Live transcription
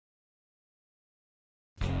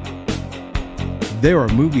There are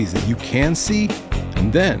movies that you can see,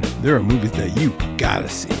 and then there are movies that you gotta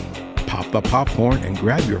see. Pop the popcorn and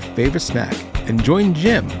grab your favorite snack and join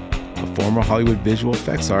Jim, a former Hollywood visual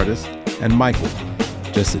effects artist, and Michael,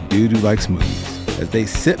 just a dude who likes movies, as they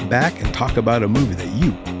sit back and talk about a movie that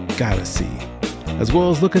you gotta see, as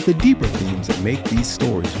well as look at the deeper themes that make these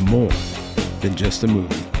stories more than just a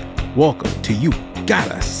movie. Welcome to You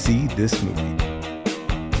Gotta See This Movie.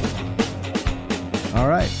 All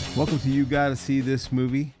right, welcome to You Gotta See This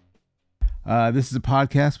Movie. This is a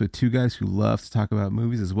podcast with two guys who love to talk about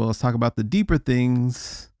movies, as well as talk about the deeper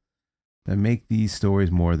things that make these stories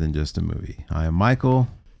more than just a movie. I am Michael.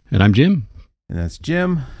 And I'm Jim. And that's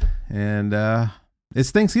Jim. And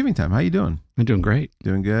it's Thanksgiving time. How you doing? I'm doing great.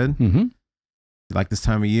 Doing good? Mm-hmm. You like this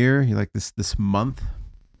time of year? You like this month?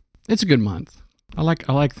 It's a good month. I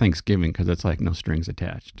like Thanksgiving because it's like no strings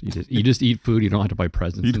attached. You just eat food. You don't have to buy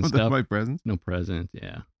presents You and don't stuff. have to buy presents? No presents.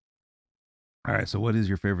 Yeah. All right. So what is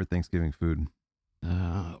your favorite Thanksgiving food?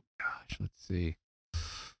 Oh gosh, let's see.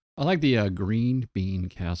 I like the green bean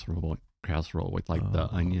casserole with like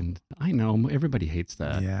the onion. I know everybody hates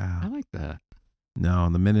that. Yeah. I like that. No,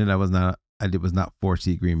 the minute I was not forced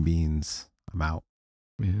to eat green beans, I'm out.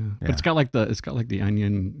 Yeah. But it's got like the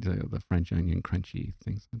onion, the French onion crunchy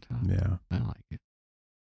things on top. Yeah. I like it.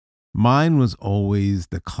 Mine was always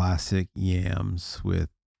the classic yams with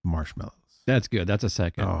marshmallows. That's good. That's a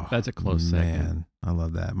second. Oh, that's a close second. I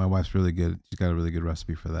love that. My wife's really good. She's got a really good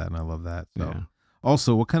recipe for that, and I love that. So, Yeah.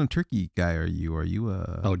 Also, what kind of turkey guy are you? Are you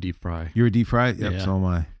Deep fry. You're a deep fried? Yep, Yeah. so am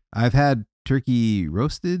I. I've had turkey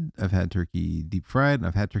roasted. I've had turkey deep fried, and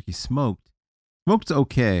I've had turkey smoked. Smoked's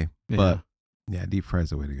okay, but yeah, deep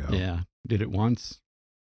fried's the way to go. Yeah. Did it once.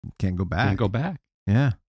 Can't go back. Can't go back.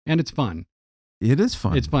 Yeah. And it's fun. It is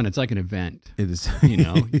fun. It's fun. It's like an event. It is. You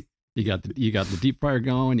know, you got the deep fryer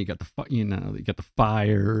going. You got you got the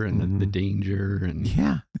fire and the danger and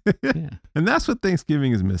yeah. And that's what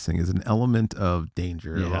Thanksgiving is missing, is an element of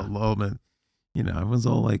danger. Yeah. An element, everyone's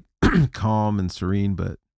all like calm and serene,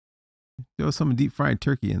 but throw some deep fried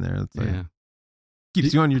turkey in there. It's like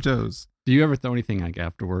keeps you on your toes. Do you ever throw anything like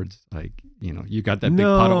afterwards? Like, you got that big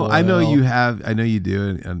pot of oil. I know you have. I know you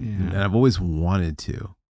do, and I've always wanted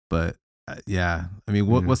to, but yeah. I mean,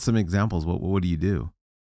 what's some examples? What do you do?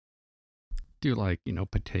 Do like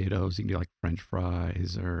potatoes? You can do like French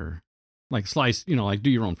fries or like slice. Like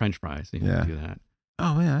do your own French fries. You can do that.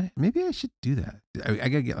 Oh yeah, maybe I should do that. I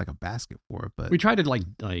gotta get like a basket for it, but we tried to like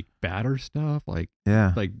batter stuff, like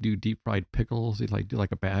do deep fried pickles. You do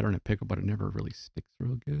like a batter and a pickle, but it never really sticks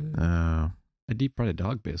real good. Oh, I deep fried a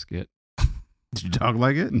dog biscuit. Did your dog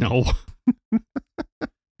like it? No.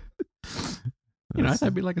 I thought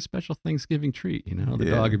it'd be like a special Thanksgiving treat. The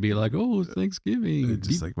dog would be like, "Oh, it's Thanksgiving,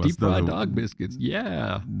 just deep fried dog biscuits."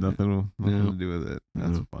 Yeah, nothing to do with it.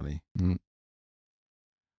 That's funny. Mm.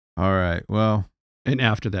 All right, well. And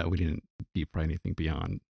after that, we didn't deep fry anything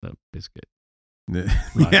beyond the biscuit. Right.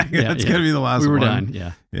 That's gonna be the last one. We were done.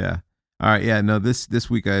 Yeah. All right. Yeah. No. This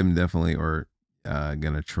week I'm definitely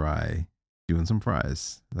gonna try doing some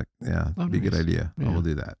fries. Like, be a good idea. Yeah. We'll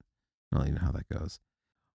do that. I'll let you know how that goes.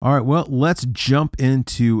 All right. Well, let's jump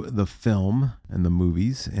into the film and the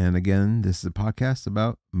movies. And again, this is a podcast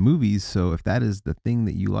about movies. So if that is the thing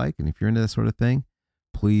that you like, and if you're into that sort of thing,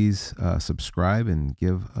 please subscribe and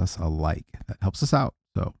give us a like. That helps us out.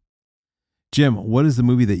 So, Jim, what is the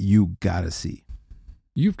movie that you gotta see?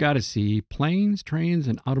 You've got to see Planes, Trains,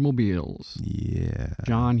 and Automobiles. Yeah.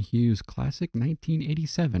 John Hughes classic,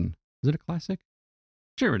 1987. Is it a classic?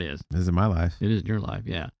 Sure it is. This is my life. It is in your life,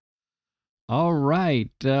 yeah. All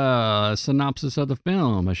right. Synopsis of the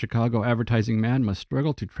film. A Chicago advertising man must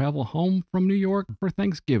struggle to travel home from New York for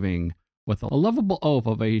Thanksgiving with a lovable oaf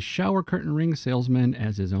of a shower curtain ring salesman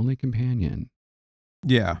as his only companion.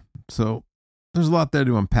 Yeah. So there's a lot there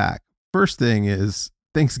to unpack. First thing is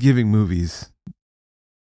Thanksgiving movies.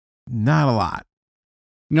 Not a lot.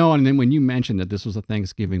 No, and then when you mentioned that this was a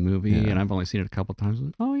Thanksgiving movie, and I've only seen it a couple times, I was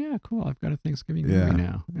like, oh yeah, cool. I've got a Thanksgiving movie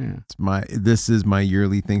now. Yeah. This is my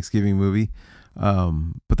yearly Thanksgiving movie.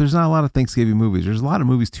 But there's not a lot of Thanksgiving movies. There's a lot of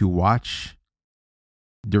movies to watch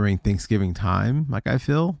during Thanksgiving time. Like, I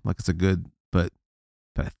feel like it's a good, but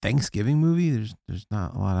a Thanksgiving movie, there's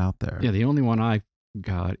not a lot out there. Yeah, the only one I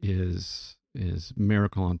got is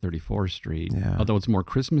Miracle on 34th Street. Yeah. Although it's more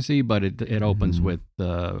Christmassy, but it opens with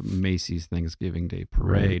the Macy's Thanksgiving Day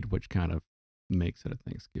Parade, which kind of makes it a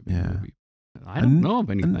Thanksgiving movie. I don't know of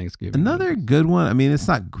any Thanksgiving. Another good one. I mean, it's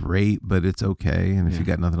not great, but it's okay. And if you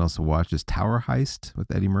got nothing else to watch, is Tower Heist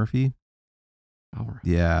with Eddie Murphy.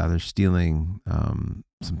 Yeah, they're stealing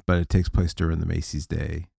but it takes place during the Macy's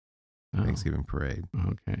Day Thanksgiving Parade.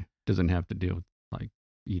 Okay. Doesn't have to deal with like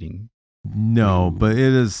eating No, but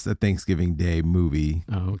it is a Thanksgiving Day movie,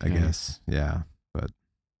 Oh, okay. I guess. Yeah. But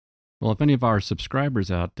Well, if any of our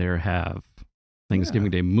subscribers out there have Thanksgiving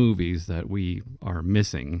Day movies that we are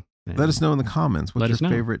missing, then let us know in the comments. What's let your us know.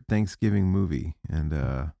 favorite Thanksgiving movie? And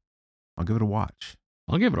I'll give it a watch.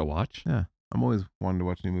 I'll give it a watch. Yeah. I'm always wanting to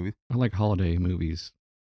watch new movies. I like holiday movies.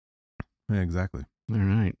 Yeah, exactly. All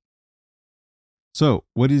right. So,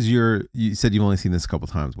 you said you've only seen this a couple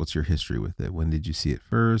times. What's your history with it? When did you see it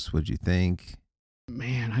first? What did you think?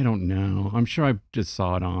 Man, I don't know. I'm sure I just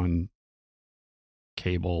saw it on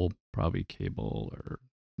cable, probably cable or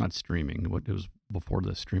not streaming. What it was before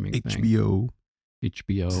the streaming thing. HBO,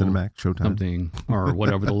 Cinemax, Showtime. Something, or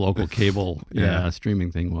whatever the local cable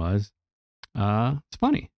streaming thing was. It's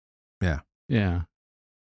funny. Yeah. Yeah.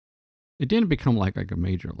 It didn't become like a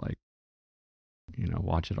major,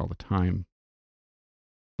 watch it all the time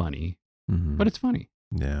funny, but it's funny.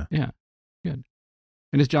 Yeah. Yeah. Good.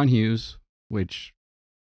 And it's John Hughes, which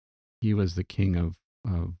he was the king of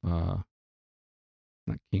not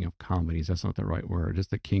king of comedies. That's not the right word. Just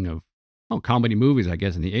the king of comedy movies, I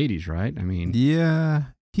guess, in the 80s, right? I mean, yeah,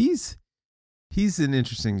 he's an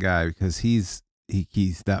interesting guy because he's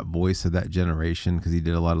that voice of that generation because he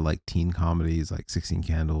did a lot of like teen comedies like 16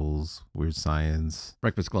 Candles, Weird Science,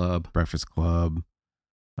 Breakfast Club.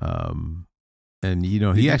 And he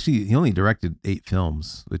only directed 8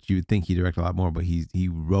 films, which you would think he directed a lot more, but he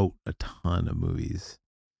wrote a ton of movies.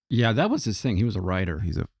 Yeah, that was his thing. He was a writer.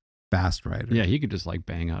 He's a fast writer. Yeah, he could just like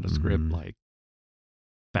bang out a script like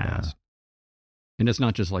fast. Yeah. And it's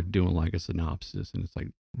not just like doing like a synopsis and it's like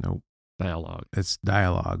nope. Dialogue. It's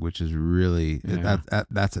dialogue, which is really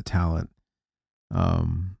that's a talent.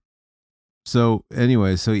 So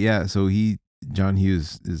anyway, John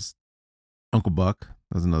Hughes is Uncle Buck.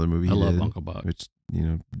 That was another movie. I love Uncle Buck, which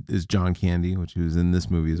is John Candy, which was in this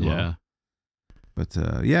movie as well. Yeah.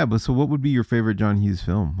 But so what would be your favorite John Hughes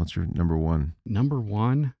film? What's your number one? Number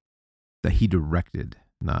one that he directed,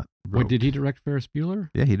 not wrote. Wait, did he direct Ferris Bueller?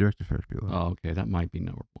 Yeah, he directed Ferris Bueller. Oh, okay, that might be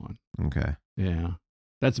number one. Okay. Yeah.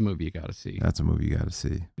 That's a movie you got to see. That's a movie you got to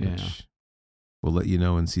see. Yeah. Which we'll let you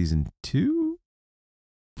know in season 2.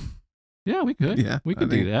 Yeah, we could. Yeah, we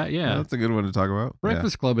could do that. Yeah. That's a good one to talk about.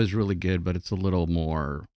 Breakfast Club is really good, but it's a little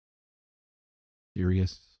more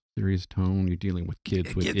serious tone. You're dealing with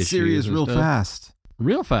kids with issues. It's serious real fast.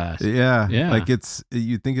 Real fast. Yeah. Yeah. Like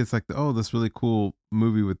you think it's like, this really cool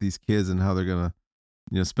movie with these kids and how they're going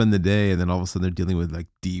to, spend the day. And then all of a sudden they're dealing with like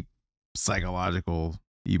deep psychological,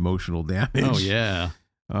 emotional damage. Oh, yeah.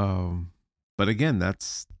 But again,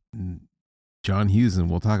 that's John Hughes, and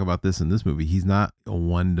we'll talk about this in this movie. He's not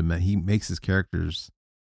he makes his characters,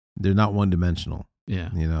 they're not one-dimensional. Yeah.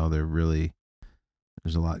 They're really,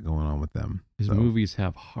 there's a lot going on with them. His movies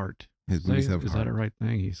have heart. His movies have heart. Is that a right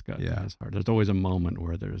thing? He's got his heart. There's always a moment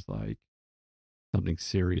where there's like something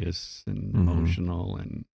serious and emotional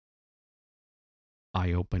and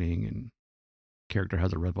eye-opening, and character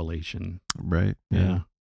has a revelation. Right. Yeah.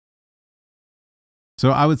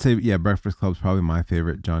 So I would say, Breakfast Club is probably my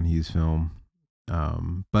favorite John Hughes film.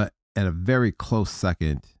 But at a very close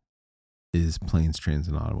second is Planes, Trains,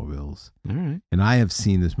 and Automobiles. All right. And I have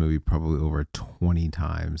seen this movie probably over 20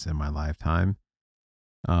 times in my lifetime,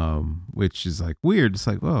 which is like weird. It's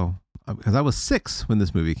like, because I was 6 when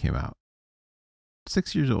this movie came out.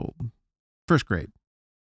 6 years old. First grade.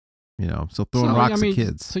 So throwing rocks at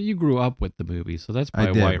kids. So you grew up with the movie, so that's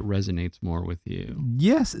probably why it resonates more with you.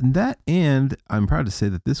 Yes, and I'm proud to say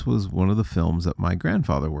that this was one of the films that my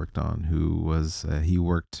grandfather worked on, who was, he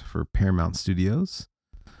worked for Paramount Studios.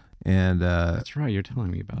 And that's right, you're telling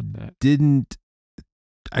me about that.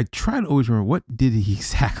 I try to always remember, what did he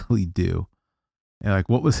exactly do? And like,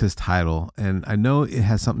 what was his title? And I know it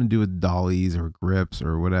has something to do with dollies or grips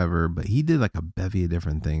or whatever, but he did like a bevy of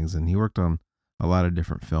different things, and he worked on a lot of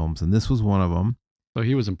different films, and this was one of them. So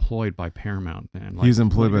he was employed by Paramount then? He was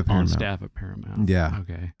employed by Paramount. On staff at Paramount. Yeah.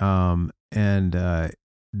 Okay. And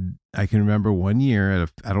I can remember one year,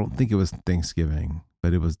 I don't think it was Thanksgiving,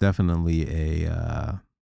 but it was definitely a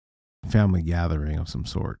family gathering of some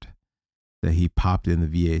sort, that he popped in the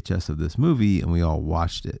VHS of this movie, and we all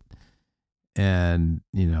watched it. And,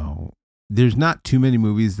 there's not too many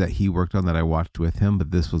movies that he worked on that I watched with him, but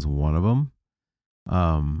this was one of them.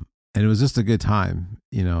 And it was just a good time,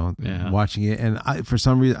 watching it. And for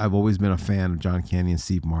some reason, I've always been a fan of John Candy and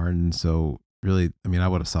Steve Martin. So really, I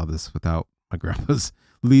would have saw this without my grandpa's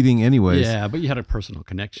leading anyways. Yeah, but you had a personal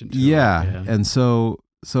connection to it. Yeah. And so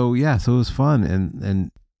it was fun.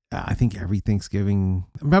 And I think every Thanksgiving,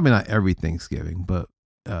 probably not every Thanksgiving, but,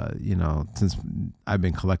 since I've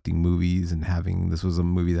been collecting movies and this was a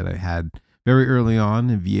movie that I had very early on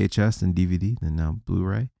in VHS and DVD and now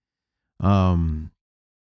Blu-ray.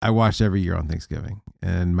 I watched every year on Thanksgiving,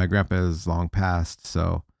 and my grandpa is long passed,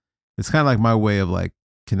 so it's kind of like my way of like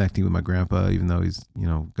connecting with my grandpa, even though he's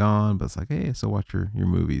gone. But it's like, hey, so watch your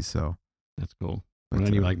movies. So That's cool. But,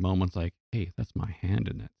 Any like moments like, hey, that's my hand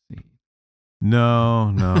in that scene.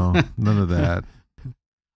 no, none of that.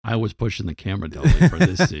 I was pushing the camera dolly for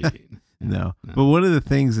this scene. No. But one of the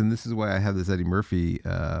things, and this is why I have this Eddie Murphy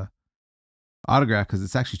autograph, because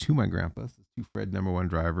it's actually to my grandpa. It's to Fred #1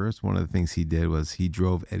 drivers. One of the things he did was he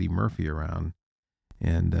drove Eddie Murphy around,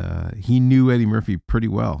 and he knew Eddie Murphy pretty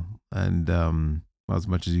well, and as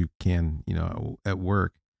much as you can, at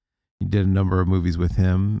work. He did a number of movies with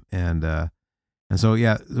him, and so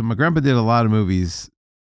yeah, so my grandpa did a lot of movies,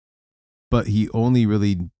 but he only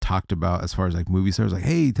really talked about, as far as like movie stars, like,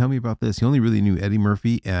 hey, tell me about this. He only really knew Eddie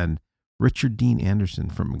Murphy and Richard Dean Anderson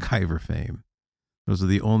from MacGyver fame. Those are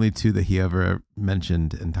the only two that he ever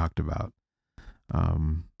mentioned and talked about.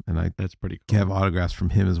 And that's pretty cool. Have autographs from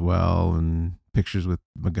him as well, and pictures with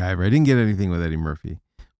MacGyver. I didn't get anything with Eddie Murphy,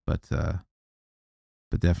 but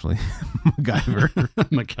definitely MacGyver.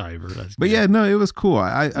 MacGyver. That's but good. yeah, no, it was cool.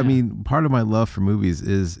 I mean, part of my love for movies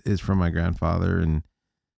is from my grandfather, and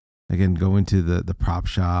again, going to the prop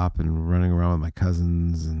shop and running around with my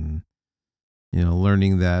cousins, and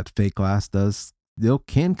learning that fake glass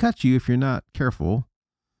can cut you if you're not careful.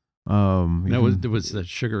 It was the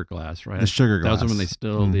sugar glass, right? The sugar glass. That was when they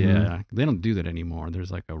still, yeah, they don't do that anymore.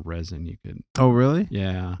 There's like a resin you could. Oh, really?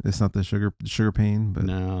 Yeah. It's not the sugar pane, but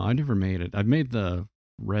no, I never made it. I've made the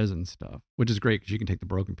resin stuff, which is great because you can take the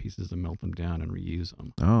broken pieces and melt them down and reuse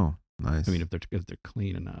them. Oh, nice. I mean, if they're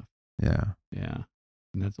clean enough. Yeah. Yeah,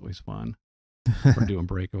 and that's always fun for doing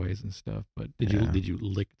breakaways and stuff. But did you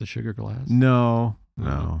lick the sugar glass? No.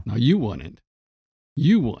 No, you wouldn't.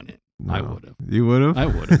 You want it. No. I would have. You would have? I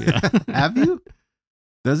would have, yeah. Have you?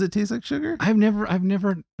 Does it taste like sugar? I've never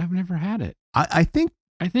had it. I think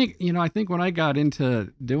when I got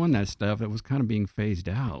into doing that stuff, it was kind of being phased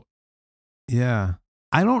out. Yeah.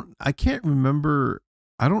 I can't remember.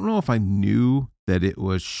 I don't know if I knew that it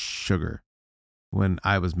was sugar when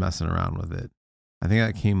I was messing around with it. I think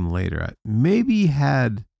that came later.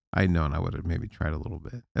 I'd known, I would have maybe tried a little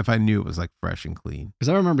bit if I knew it was like fresh and clean. Because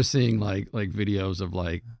I remember seeing like videos of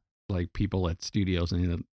like people at studios,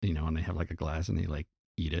 and and they have like a glass and they like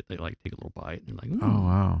eat it. They like take a little bite and like, oh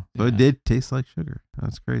wow, yeah. But it did taste like sugar.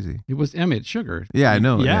 That's crazy. It was, it's sugar. Yeah, I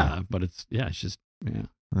know. Yeah, but it's just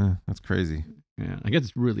that's crazy. Yeah, I guess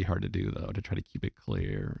it's really hard to do though, to try to keep it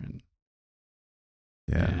clear and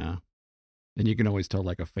yeah. And you can always tell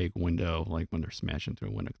like a fake window, like when they're smashing through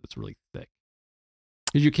a window, because it's really thick.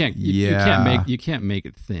 Because you can't make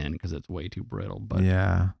it thin because it's way too brittle. But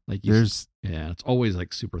like it's always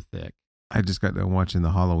like super thick. I just got done watching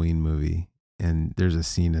the Halloween movie, and there's a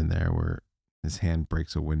scene in there where his hand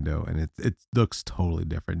breaks a window, and it looks totally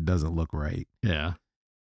different. It doesn't look right. Yeah.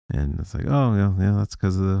 And it's like, oh yeah, that's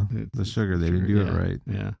because of the sugar. They didn't do it right.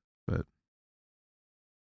 Yeah. But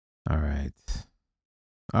all right.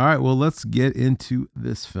 Well, let's get into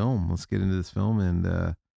this film.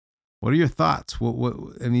 And what are your thoughts? What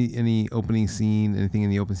any opening scene? Anything in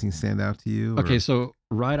the opening scene stand out to you? Okay, so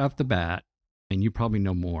right off the bat, and you probably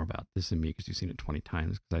know more about this than me because you've seen it 20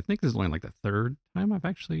 times. Because I think this is only like the third time I've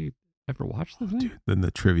actually ever watched this thing. Dude, then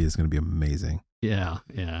the trivia is going to be amazing. Yeah.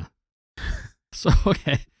 So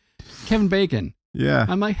okay, Kevin Bacon. Yeah.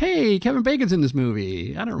 I'm like, hey, Kevin Bacon's in this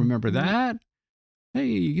movie. I don't remember that. Hey,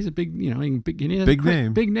 he's a big, big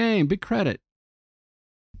name, big credit.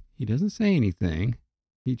 He doesn't say anything.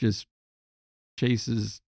 He just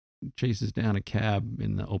chases down a cab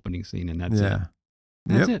in the opening scene, and that's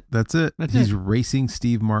it. That's it. He's racing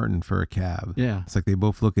Steve Martin for a cab. Yeah. It's like they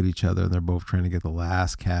both look at each other, and they're both trying to get the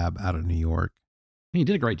last cab out of New York. He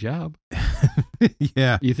did a great job.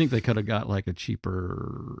 Yeah. You think they could have got like a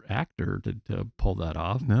cheaper actor to pull that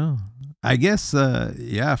off? No. I guess,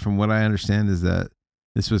 from what I understand is that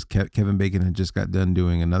this was Kevin Bacon had just got done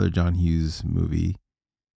doing another John Hughes movie.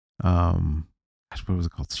 What was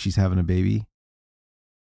it called? She's Having a Baby.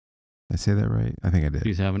 Did I say that right? I think I did.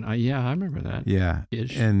 She's having, I remember that. Yeah.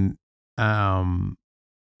 Ish. And, so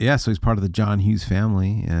he's part of the John Hughes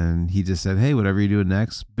family, and he just said, hey, whatever you're doing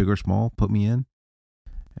next, big or small, put me in.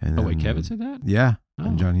 And wait, Kevin said that? Yeah. Oh.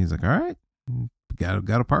 And John Hughes like, all right,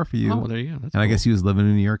 got a part for you. Oh, well, there you go. That's and cool. I guess he was living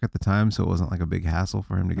in New York at the time, so it wasn't like a big hassle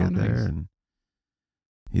for him to get there. And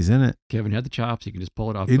he's in it. Kevin had the chops. He could just pull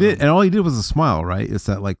it off. He did. And all he did was a smile, right? It's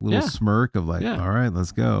that like little smirk of like, all right,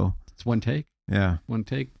 let's go. It's one take. Yeah. One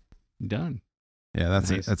take. Done. Yeah,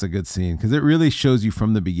 that's a good scene because it really shows you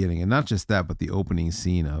from the beginning, and not just that, but the opening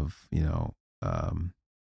scene of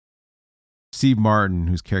Steve Martin,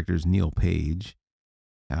 whose character is Neil Page,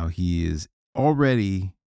 how he is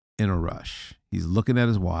already in a rush. He's looking at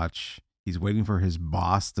his watch. He's waiting for his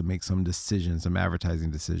boss to make some decision, some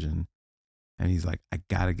advertising decision. And he's like, I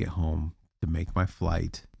got to get home to make my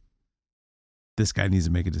flight. This guy needs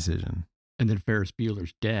to make a decision. And then Ferris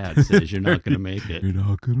Bueller's dad says, you're not going to make it. You're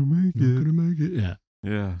not going to make it. You're going to make it. Yeah.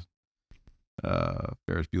 Yeah.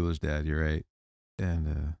 Ferris Bueller's dad. You're right.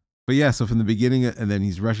 And, but yeah, so from the beginning, and then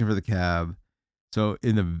he's rushing for the cab. So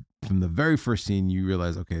from the very first scene, you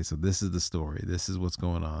realize, okay, so this is the story. This is what's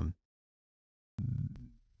going on.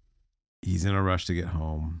 He's in a rush to get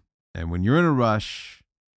home. And when you're in a rush,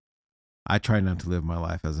 I try not to live my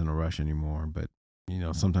life as in a rush anymore, but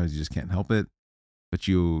sometimes you just can't help it. But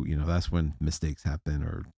that's when mistakes happen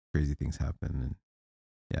or crazy things happen. And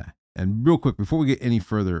yeah. And real quick, before we get any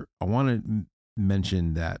further, I want to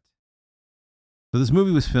mention that. So this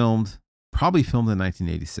movie was probably filmed in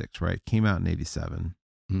 1986, right? Came out in 87.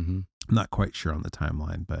 Mm-hmm. I'm not quite sure on the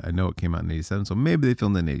timeline, but I know it came out in 87. So maybe they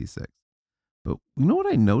filmed in 86. But you know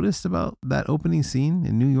what I noticed about that opening scene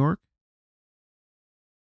in New York?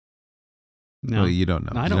 No, well, you don't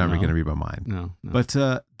know. I You're don't never know. going to read my mind. No. But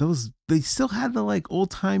they still had the like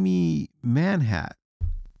old timey man hat,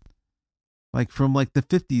 like from like the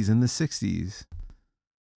 50s and the 60s.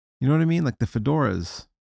 You know what I mean? Like the fedoras.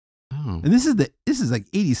 Oh. And this is like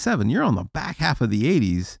 87. You're on the back half of the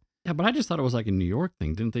 80s. Yeah, but I just thought it was like a New York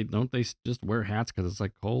thing. Don't they just wear hats because it's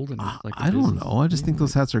like cold? And it's like I don't know. I just think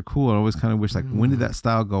those hats are cool. I always kind of wish like, when did that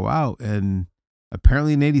style go out? And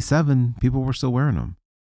apparently in 87, people were still wearing them.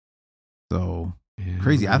 So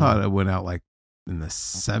crazy. I thought it went out like in the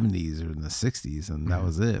 70s or in the 60s and that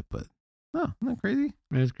was it. But no, isn't that crazy?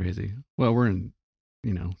 It is crazy. Well, we're in,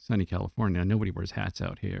 sunny California. Nobody wears hats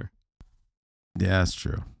out here. Yeah, that's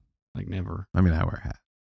true. Like never. I mean, I wear a hat.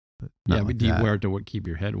 But but do you wear it to keep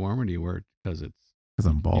your head warm, or do you wear it because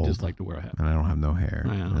I'm bald? You just like to wear a hat. And I don't have no hair.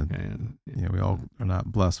 Oh, yeah, okay. Yeah, we all are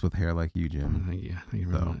not blessed with hair like you, Jim. Thank you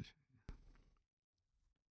very much.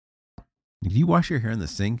 Do you wash your hair in the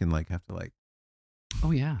sink and like have to like?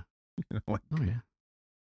 Oh yeah. Like, oh yeah.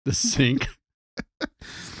 The sink.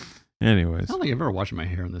 Anyways, I don't think I've ever washed my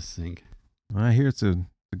hair in the sink. I hear it's a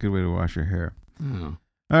good way to wash your hair. Oh.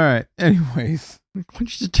 All right. Anyways, what did you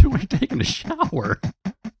just do when you're taking a shower?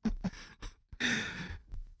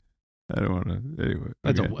 I don't want to. Anyway,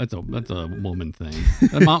 that's a woman thing.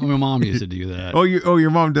 My mom used to do that. Oh, your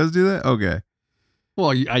mom does do that? Okay. Well,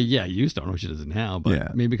 I used to. I don't know if she does it now,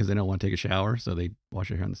 but maybe because they don't want to take a shower, so they wash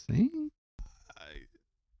their hair in the sink.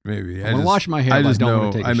 Maybe I wash my hair. I don't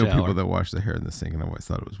want to take a shower. I know people that wash their hair in the sink, and I always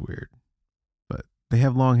thought it was weird. But they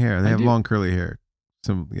have long hair. They have long curly hair.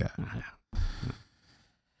 Yeah.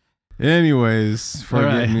 Anyways, all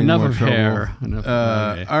right, enough of hair.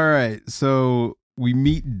 All right, so we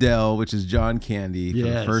meet Del, which is John Candy, for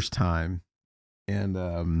the first time, and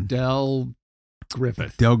Del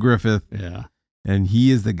Griffith. Yeah, and he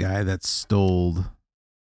is the guy that stole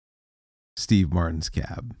Steve Martin's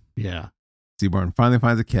cab. Yeah, Steve Martin finally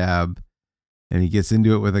finds a cab, and he gets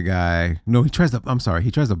into it with a guy. No, he tries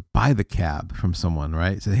to buy the cab from someone.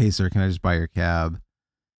 Right? He said, "Hey, sir, can I just buy your cab?"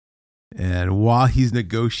 And while he's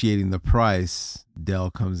negotiating the price,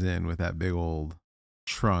 Del comes in with that big old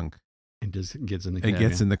trunk and just gets in the cab. And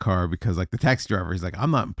gets in the car because, like, the taxi driver, he's like,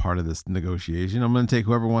 "I'm not part of this negotiation. I'm going to take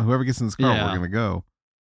whoever gets in this car. We're going to go."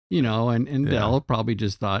 And Del probably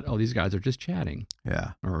just thought, "Oh, these guys are just chatting,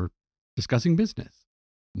 or discussing business.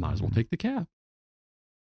 Might as well take the cab."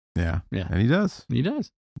 Yeah, and he does.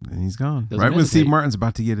 And he's gone right when Steve Martin's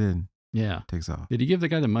about to get in. Yeah. Takes off. Did he give the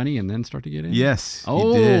guy the money and then start to get in? Yes.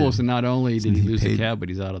 Oh, he did. So not only did he lose the cab, but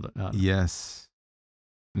he's out of the. Yes.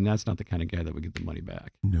 And that's not the kind of guy that would get the money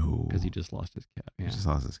back. No. Because he just lost his cab. Yeah. He just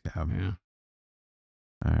lost his cab. Yeah.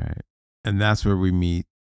 All right. And that's where we meet.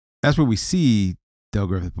 That's where we see Del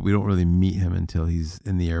Griffith, but we don't really meet him until he's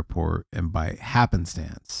in the airport. And by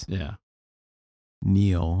happenstance,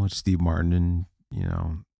 Neil, which is Steve Martin, and,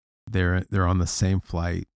 they're on the same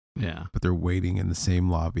flight. Yeah. But they're waiting in the same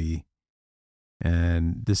lobby.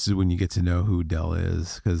 And this is when you get to know who Del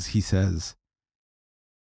is, because he says,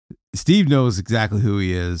 Steve knows exactly who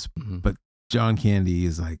he is, but John Candy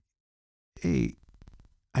is like, "Hey,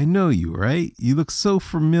 I know you, right? You look so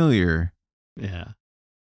familiar." Yeah.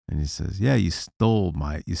 And he says, "Yeah, you stole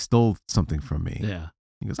something from me." Yeah.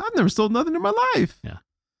 He goes, "I've never stolen nothing in my life." Yeah.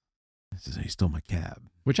 He says, "You stole my cab."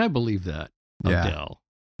 Which I believe that of Del.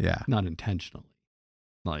 Yeah. Not intentionally.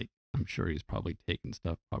 Like, I'm sure he's probably taken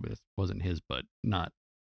stuff probably that wasn't his, but not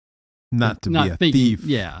to be a thief.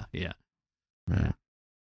 Yeah. And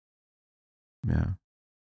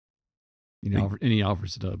he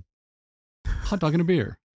offers it a hot dog and a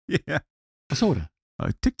beer. Yeah. A soda.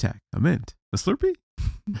 A Tic Tac, a mint, a Slurpee.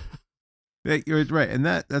 You're right, and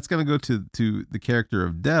that's going to go to the character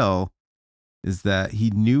of Dell, is that he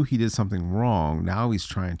knew he did something wrong. Now he's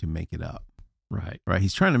trying to make it up. Right. Right.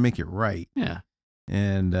 He's trying to make it right. Yeah.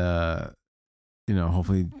 And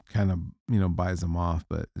hopefully kind of buys him off,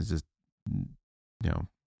 but it's just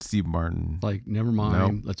Steve Martin. Like, never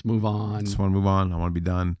mind. Nope. Let's move on. Just want to move on. I want to be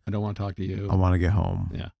done. I don't want to talk to you. I want to get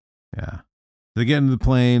home. Yeah. Yeah. They get into the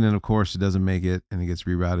plane, and of course it doesn't make it, and it gets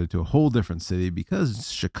rerouted to a whole different city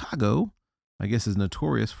because Chicago, I guess, is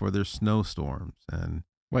notorious for their snowstorms. And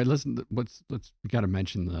wait, listen. We got to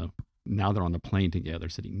mention now they're on the plane together,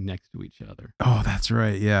 sitting next to each other. Oh, that's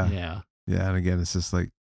right. Yeah. Yeah. Yeah. And again, it's just like,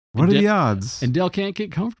 what are the odds? And Dell can't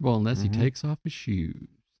get comfortable unless he takes off his shoes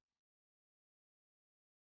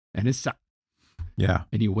and his sock. Yeah.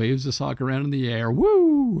 And he waves the sock around in the air.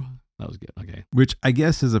 Woo! That was good. Okay. Which I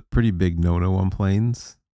guess is a pretty big no-no on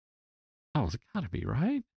planes. Oh, it's got to be,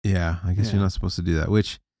 right? Yeah. I guess you're not supposed to do that.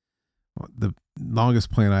 Which the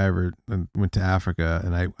longest plane I ever went to Africa,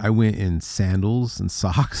 and I went in sandals and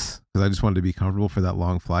socks because I just wanted to be comfortable for that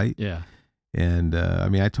long flight. Yeah. And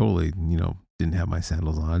I totally, didn't have my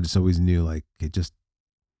sandals on. I just always knew, like, just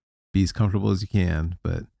be as comfortable as you can.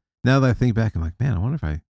 But now that I think back, I'm like, man, I wonder if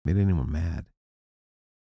I made anyone mad.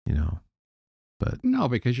 But no,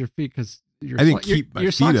 because your feet, I didn't keep my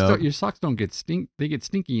feet up. Your socks don't get They get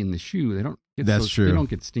stinky in the shoe. They don't. That's true. They don't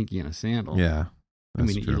get stinky in a sandal. Yeah.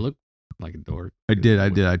 That's true. You look like a dork. I did.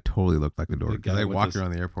 I totally looked like a dork. I walked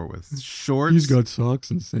around the airport with shorts. He's got socks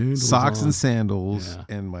and sandals.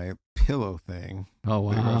 And my pillow thing. Oh,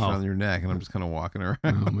 wow. That goes around your neck, and I'm just kind of walking around.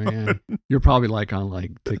 Oh, man. You're probably like on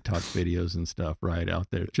like TikTok videos and stuff right out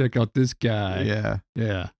there. Check out this guy. Yeah.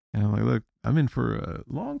 Yeah. And I'm like, look, I'm in for a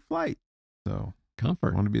long flight. So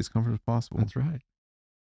comfort. I want to be as comfortable as possible. That's right.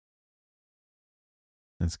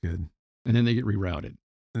 That's good. And then they get rerouted.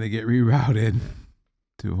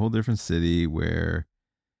 To a whole different city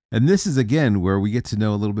and this is again where we get to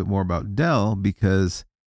know a little bit more about Dell, because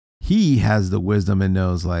he has the wisdom and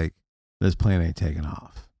knows, like, this plane ain't taking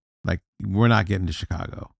off. Like, we're not getting to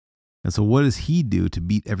Chicago. And so what does he do to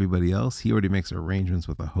beat everybody else? He already makes arrangements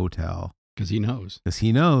with a hotel. Because he knows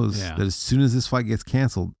that as soon as this flight gets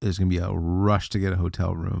canceled, there's going to be a rush to get a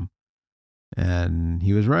hotel room. And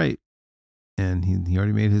he was right. And he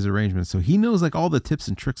already made his arrangements. So he knows, like, all the tips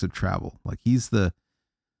and tricks of travel. Like, he's the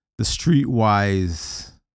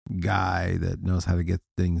streetwise guy that knows how to get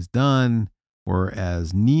things done.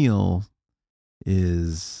 Whereas Neil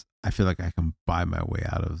is, I feel like I can buy my way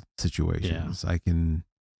out of situations. Yeah. I can,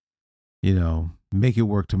 make it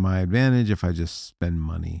work to my advantage if I just spend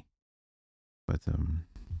money. But,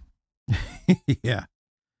 yeah.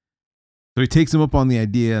 So he takes him up on the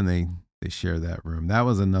idea, and they share that room. That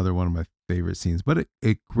was another one of my favorite scenes, but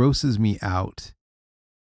it grosses me out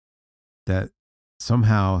that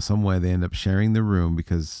somehow, some way, they end up sharing the room,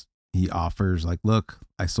 because he offers, like, look,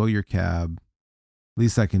 I stole your cab.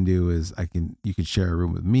 Least I can do is you can share a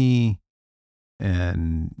room with me,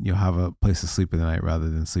 and you'll have a place to sleep in the night rather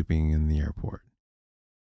than sleeping in the airport.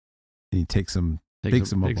 And he takes him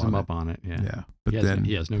up on it. Yeah. Yeah. But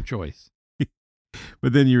he has no choice.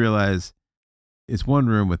 But then you realize it's one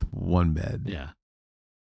room with one bed. Yeah.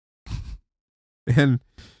 And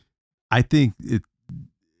I think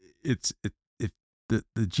it's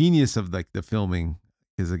the genius of, like, the filming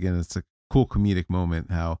is, again, it's a cool comedic moment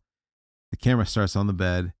how the camera starts on the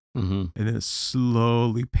bed, and then it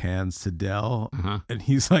slowly pans to Dell, and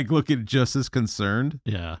he's, like, looking just as concerned,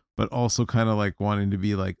 but also kind of, like, wanting to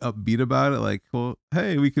be, like, upbeat about it, like, well,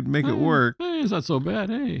 hey, we could make it work. Hey, it's not so bad.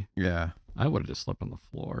 Hey, yeah, I would have just slept on the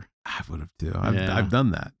floor. I would have too. I've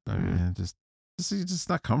done that. I mean, just it's just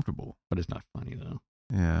not comfortable. But it's not funny though.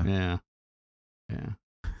 Yeah.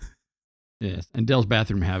 Yes, and Dell's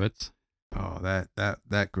bathroom habits. Oh, that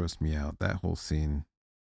grossed me out. That whole scene.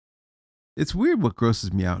 It's weird what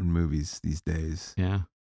grosses me out in movies these days. Yeah.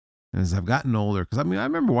 And as I've gotten older, because I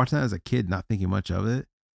remember watching that as a kid, not thinking much of it.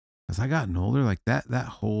 As I gotten older, like that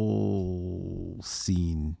whole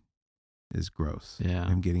scene is gross. Yeah.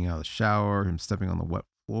 Him getting out of the shower, him stepping on the wet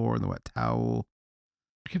floor and the wet towel.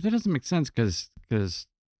 Okay, that doesn't make sense because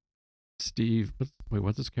Steve,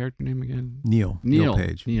 what's his character name again? Neil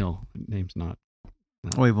Page. Neil, name's not.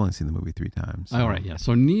 Oh, we've only seen the movie 3 times. So. All right, yeah.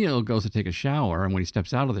 So Neil goes to take a shower, and when he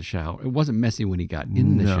steps out of the shower, it wasn't messy when he got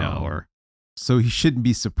in the shower. So he shouldn't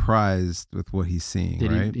be surprised with what he's seeing,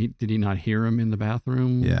 right? Did he not hear him in the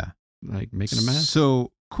bathroom? Yeah. Like making a mess?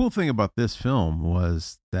 So cool thing about this film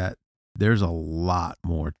was that there's a lot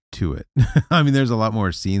more to it. There's a lot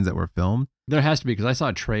more scenes that were filmed. There has to be, because I saw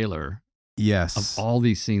a trailer. Yes. Of all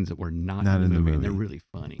these scenes that were not in the movie. And they're really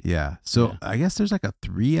funny. Yeah. So I guess there's like a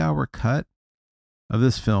 3-hour cut of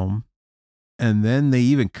this film. And then they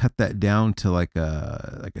even cut that down to like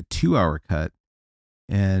a 2-hour cut.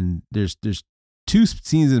 And there's two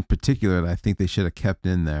scenes in particular that I think they should have kept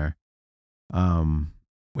in there,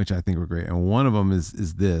 which I think were great. And one of them is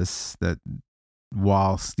this, that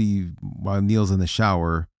while Neil's in the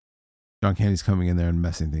shower, John Candy's coming in there and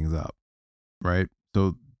messing things up, right?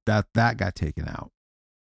 So that got taken out.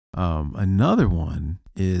 Another one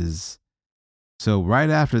is, so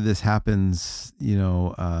right after this happens,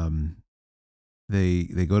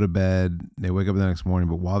 they go to bed, they wake up the next morning,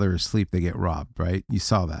 but while they're asleep, they get robbed, right? You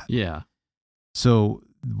saw that. Yeah. So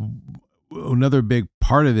another big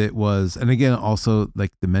part of it was, and again, also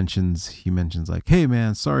like he mentions like, hey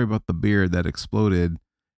man, sorry about the beer that exploded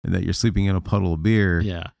and that you're sleeping in a puddle of beer.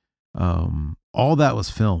 Yeah. All that was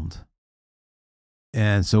filmed.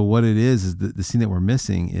 And so what it is the scene that we're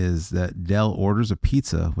missing is that Dell orders a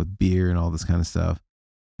pizza with beer and all this kind of stuff.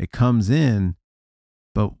 It comes in,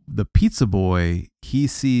 but the pizza boy, he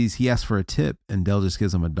asks for a tip and Dell just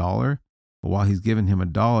gives him $1. But while he's giving him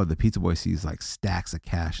 $1, the pizza boy sees like stacks of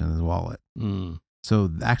cash in his wallet.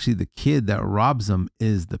 So actually the kid that robs him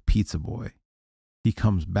is the pizza boy. He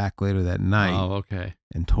comes back later that night. Oh, okay.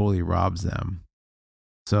 And totally robs them.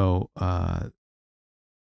 So,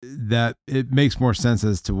 that it makes more sense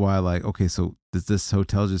as to why, like, okay, so does this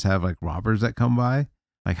hotel just have like robbers that come by?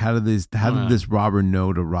 Like, how did this robber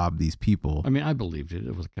know to rob these people? I mean, I believed it.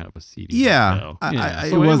 It was kind of a seedy hotel.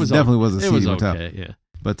 It definitely was a seedy hotel. Okay, yeah.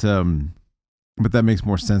 But that makes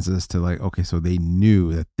more sense as to like, okay, so they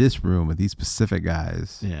knew that this room with these specific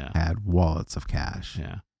guys had wallets of cash.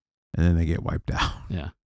 Yeah. And then they get wiped out. Yeah.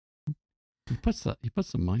 He puts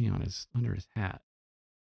the money under his hat.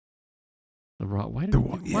 Why do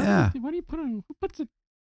you put on? Who puts it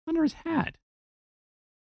under his hat?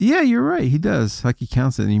 Yeah, you're right. He does. Like he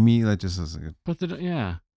counts it and immediately just as like,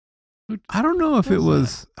 I don't know if it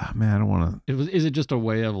was. Oh, man, I don't want to. Is it just a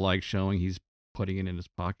way of like showing he's putting it in his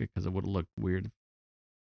pocket because it would have looked weird?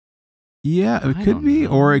 Yeah, it could be,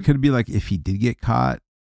 or it could be like if he did get caught.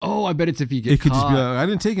 Oh, I bet it's if he gets caught. It could just be like, I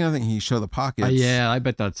didn't take anything. He showed the pockets. Yeah, I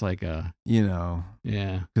bet that's like a. Yeah,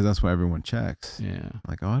 because that's what everyone checks. Yeah,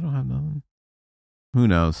 like, oh, I don't have nothing. Who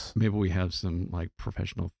knows? Maybe we have some like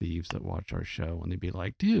professional thieves that watch our show and they'd be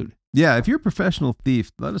like, dude. Yeah, if you're a professional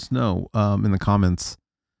thief, let us know in the comments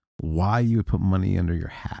why you would put money under your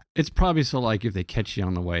hat. It's probably so like if they catch you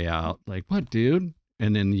on the way out, like, what, dude?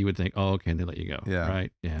 And then you would think, oh, okay, and they let you go. Yeah.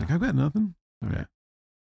 Right? Yeah. Like, I've got nothing. All right.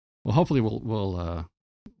 Well, hopefully we'll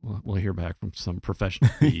hear back from some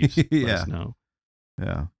professional thieves. Let us know.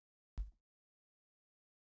 Yeah.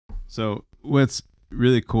 So what's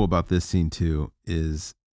really cool about this scene too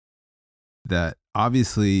is that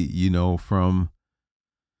obviously, from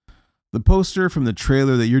the poster, from the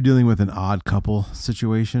trailer, that you're dealing with an odd couple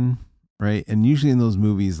situation, right? And usually in those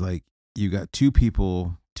movies, like you got two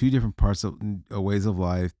people, two different parts of ways of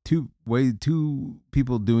life, two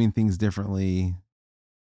people doing things differently,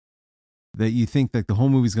 that you think like the whole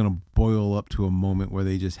movie's going to boil up to a moment where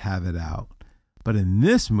they just have it out. But in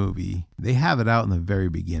this movie, they have it out in the very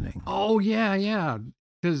beginning. Oh, yeah.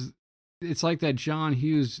 Because it's like that John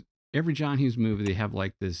Hughes, every John Hughes movie, they have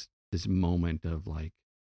like this moment of like,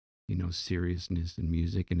 seriousness and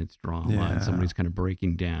music and it's drama and somebody's kind of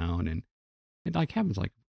breaking down. And it like happens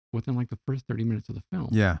like within like the first 30 minutes of the film.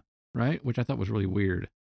 Yeah. Right? Which I thought was really weird.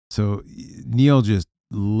 So Neil just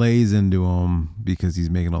lays into him because he's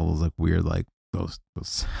making all those like weird, like those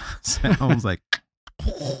sounds like...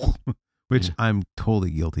 Which I'm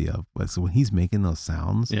totally guilty of. But so when he's making those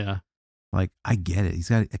sounds, like I get it. He's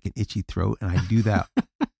got like an itchy throat, and I do that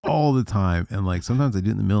all the time. And like sometimes I do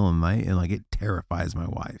it in the middle of the night, and like it terrifies my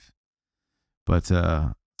wife. But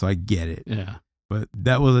so I get it. Yeah. But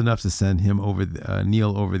that was enough to send him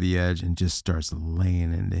Neil over the edge, and just starts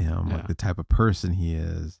laying into him like the type of person he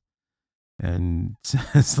is. And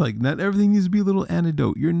it's like not everything needs to be a little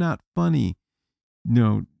anecdote. You're not funny,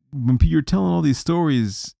 when you're telling all these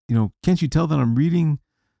stories, can't you tell that I'm reading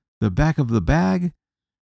the back of the bag?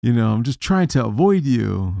 I'm just trying to avoid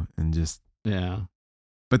you and just. Yeah.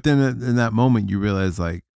 But then in that moment, you realize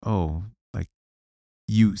like, oh, like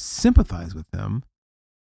you sympathize with them,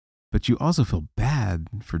 but you also feel bad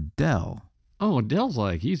for Dell. Oh, Dell's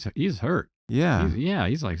like, he's hurt. Yeah.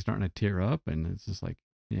 He's like starting to tear up and it's just like,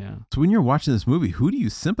 yeah. So when you're watching this movie, who do you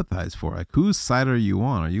sympathize for? Like, whose side are you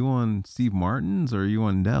on? Are you on Steve Martin's or are you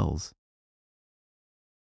on Dell's?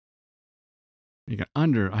 I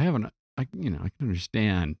can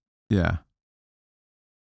understand. Yeah.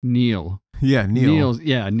 Neil. Yeah, Neil.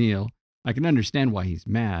 Neil. I can understand why he's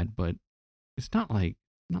mad, but it's not like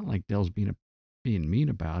Dell's being mean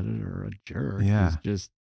about it or a jerk. Yeah. It's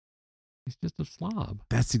just He's just a slob.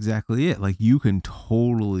 That's exactly it. Like, you can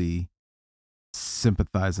totally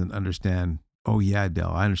sympathize and understand, oh yeah,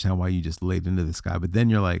 Dell, I understand why you just laid into this guy. But then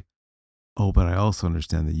you're like, oh, but I also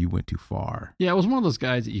understand that you went too far. Yeah, it was one of those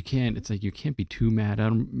guys that it's like you can't be too mad at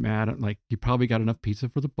him. Like, he probably got enough pizza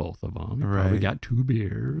for the both of them. He probably got 2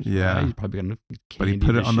 beers. Yeah. Right? He probably got enough candy. But he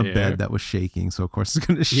put it on the bed that was shaking. So, of course, it's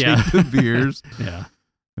going to shake the beers. Yeah.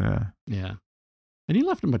 Yeah. Yeah. And he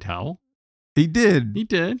left him a towel. He did. He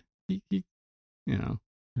did. He you know.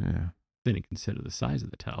 Yeah. Didn't consider the size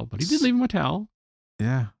of the towel, but he did leave him a towel.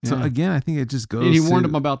 Yeah. So, again, I think it just goes. And he warned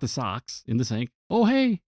him about the socks in the sink. Oh,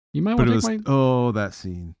 hey. You might want to take my... Oh, that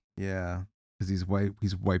scene. Yeah. Because he's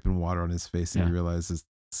wiping water on his face and he realizes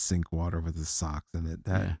sink water with his socks in it.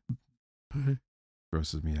 That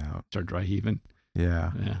grosses me out. Start dry heaving.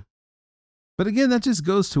 Yeah. Yeah. But again, that just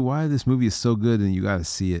goes to why this movie is so good and you got to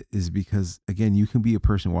see it, is because, again, you can be a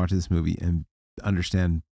person watching this movie and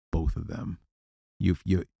understand both of them. You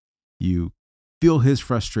feel his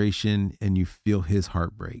frustration and you feel his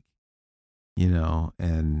heartbreak,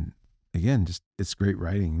 and again, just it's great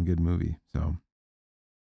writing and good movie. So,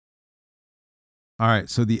 all right.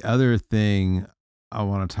 So the other thing I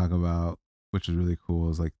want to talk about, which is really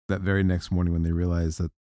cool, is like that very next morning when they realized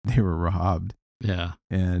that they were robbed. Yeah.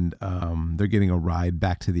 And they're getting a ride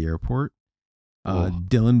back to the airport.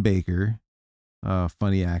 Dylan Baker,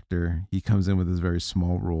 funny actor, he comes in with his very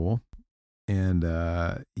small role,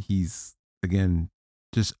 and he's again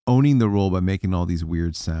just owning the role by making all these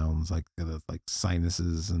weird sounds like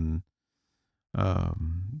sinuses and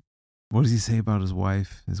what does he say about his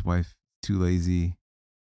wife? His wife too lazy.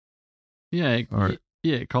 Yeah,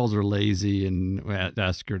 it calls her lazy and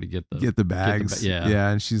asks her to get the bags. Yeah,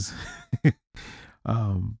 and she's.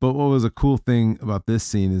 But what was a cool thing about this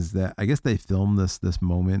scene is that I guess they filmed this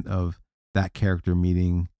moment of that character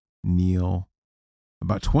meeting Neil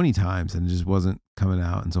about 20 times and it just wasn't coming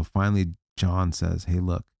out. And so finally John says, "Hey,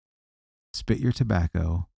 look, spit your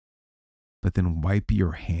tobacco, but then wipe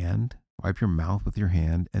your mouth with your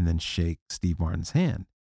hand and then shake Steve Martin's hand."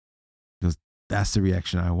 He goes, "That's the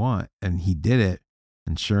reaction I want." And he did it.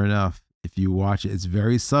 And sure enough, if you watch it, it's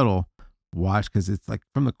very subtle. Watch, because it's like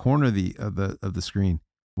from the corner of the screen.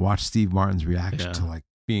 Watch Steve Martin's reaction to like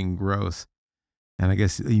being gross. And I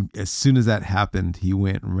guess as soon as that happened, he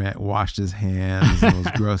went and washed his hands and was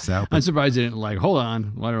grossed out. I'm surprised he didn't hold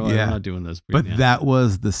on. Why are we not doing this? But that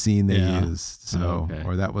was the scene they used. So,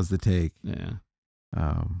 or that was the take. Yeah.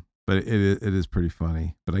 But it is pretty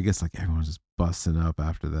funny. But I guess like everyone's just busting up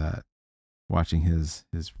after that, watching his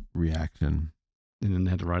reaction. And then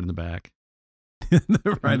they had to ride in the back.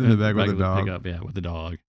 Right in the back with the dog. Pickup, with the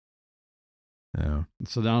dog. Yeah.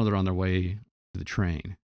 So now they're on their way to the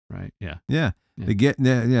train, right? Yeah. Yeah. They get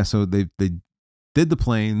so they did the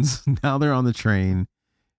planes. Now they're on the train,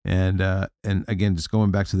 and again, just going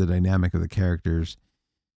back to the dynamic of the characters.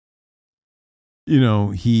 He they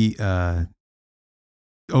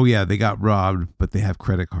got robbed, but they have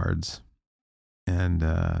credit cards,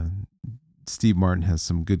 and Steve Martin has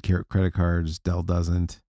some good credit cards. Dell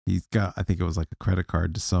doesn't. He's got, I think it was like a credit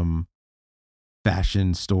card to some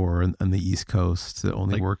fashion store on the East Coast that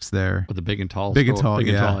only works there. With the big and tall. Big and tall,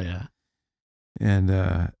 yeah.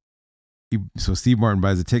 And so Steve Martin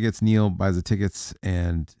buys the tickets. Neil buys the tickets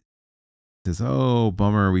and says, "Oh,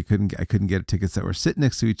 bummer, I couldn't get tickets that were sitting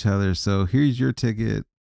next to each other. So here's your ticket.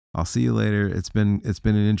 I'll see you later. It's been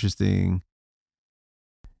an interesting."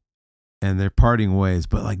 And they're parting ways,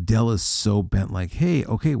 but like Dell is so bent, like, "Hey,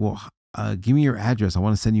 okay, well, give me your address. I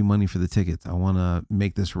want to send you money for the tickets. I want to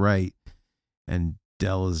make this right." And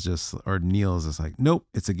Neil is just like, "Nope,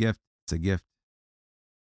 it's a gift. It's a gift.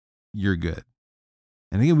 You're good."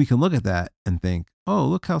 And again, we can look at that and think, "Oh,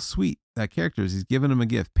 look how sweet that character is. He's giving him a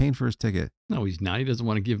gift, paying for his ticket." No, he's not. He doesn't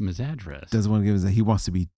want to give him his address. He wants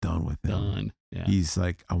to be done with him. Done. Yeah. He's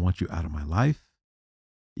like, "I want you out of my life.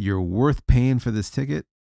 You're worth paying for this ticket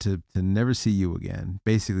to never see you again."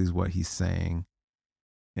 Basically is what he's saying.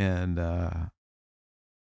 And then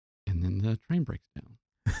the train breaks down.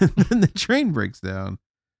 Then the train breaks down.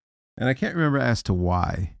 And I can't remember as to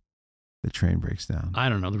why the train breaks down. I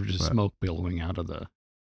don't know. There was just smoke billowing out of the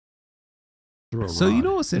through a so rod. You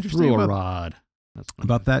know what's interesting about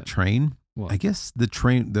that train? What? I guess the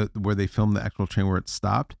train where they filmed the actual train where it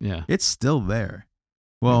stopped, it's still there.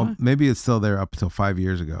 Well, maybe it's still there up until 5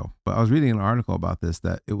 years ago. But I was reading an article about this,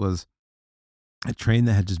 that it was a train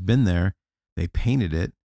that had just been there. They painted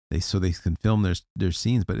it. So they can film their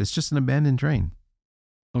scenes, but it's just an abandoned train.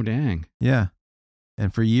 Oh, dang. Yeah.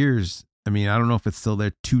 And for years, I mean, I don't know if it's still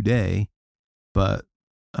there today, but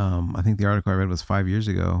I think the article I read was 5 or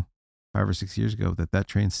 6 years ago that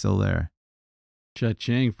train's still there.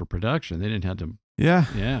 cha-ching for production. They didn't have to. Yeah.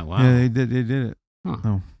 Yeah. Wow. Yeah, they did it. Huh.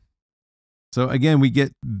 Oh. So again, we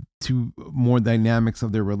get to more dynamics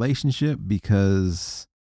of their relationship because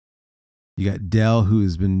you got Dell, who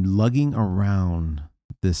has been lugging around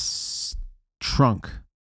this trunk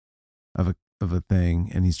of a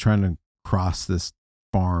thing, and he's trying to cross this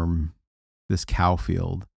farm, this cow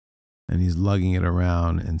field, and he's lugging it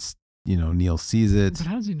around, and Neil sees it. But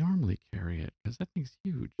how does he normally carry it? Because that thing's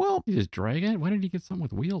huge. Well, he just drag it. Why did he get something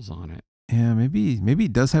with wheels on it? Yeah, maybe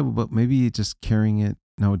it does have, but maybe it's just carrying it.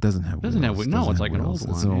 No, it doesn't have. Doesn't wheels. have. No, it's like an old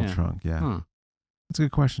one. It's an old trunk. Yeah, that's a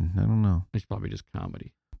good question. I don't know. It's probably just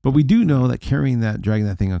comedy. But we do know that dragging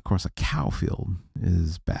that thing across a cow field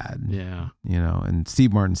is bad. Yeah. And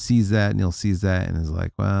Steve Martin sees that, Neil sees that, and is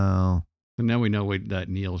like, well. So now we know that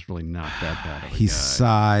Neil's really not that bad of a guy. He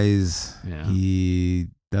sighs. Yeah. He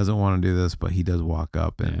doesn't want to do this, but he does walk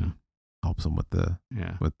up and helps him with the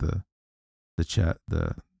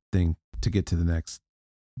thing to get to the next.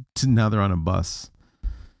 Now they're on a bus.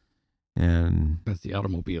 And that's the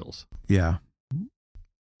automobiles. Yeah.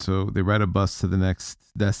 So they ride a bus to the next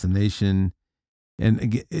destination. And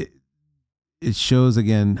again, it shows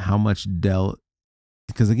again how much Dell,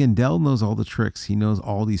 because again, Dell knows all the tricks. He knows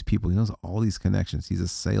all these people. He knows all these connections. He's a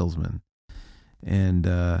salesman. And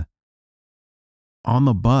on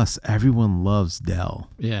the bus, everyone loves Dell.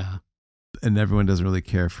 Yeah. And everyone doesn't really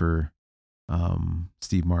care for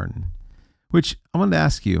Steve Martin. Which I wanted to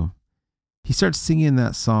ask you. He starts singing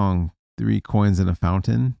that song, 3 Coins in a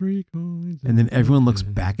Fountain. 3 coins. And then everyone looks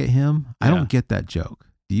back at him. Yeah. I don't get that joke.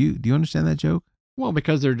 Do you understand that joke? Well,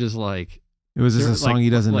 because they're just like. It was just a song he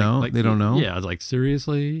doesn't know? They don't know? Yeah, like,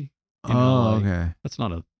 seriously? Okay. That's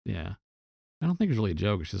not a, yeah. I don't think it's really a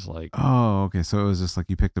joke. It's just like. Oh, okay. So it was just like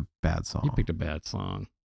you picked a bad song. You picked a bad song.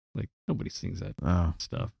 Like, nobody sings that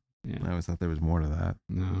stuff. Yeah. I always thought there was more to that.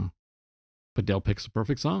 No. But Dell picks the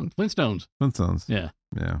perfect song. Flintstones. Yeah.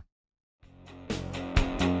 Yeah.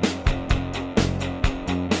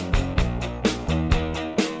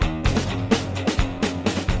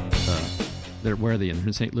 Where are they? They're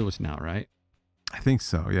in St. Louis now, right? I think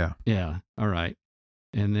so, yeah. Yeah. All right.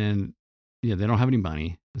 And then, they don't have any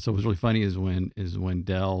money. So what's really funny is when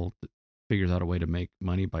Dell figures out a way to make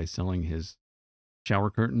money by selling his shower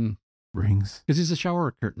curtain rings. Because he's a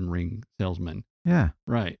shower curtain ring salesman. Yeah.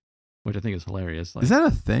 Right. Which I think is hilarious. Is that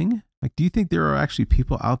a thing? Like, do you think there are actually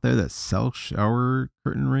people out there that sell shower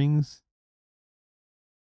curtain rings?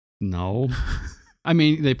 No. I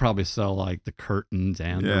mean, they probably sell like the curtains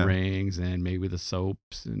and the rings and maybe the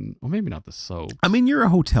soaps maybe not the soaps. I mean, you're a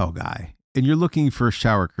hotel guy and you're looking for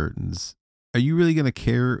shower curtains. Are you really going to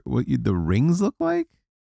care what the rings look like?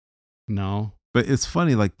 No. But it's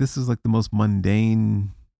funny. Like, this is like the most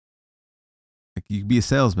mundane. Like, you could be a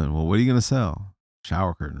salesman. Well, what are you going to sell?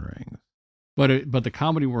 Shower curtain rings. But the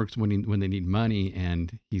comedy works when they need money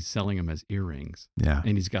and he's selling them as earrings. Yeah.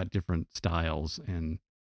 And he's got different styles. And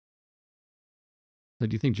so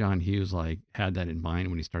do you think John Hughes had that in mind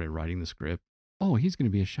when he started writing the script? Oh, he's going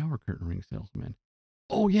to be a shower curtain ring salesman.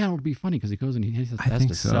 Oh yeah, it would be funny because he goes and he has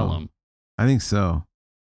to sell them. I think so.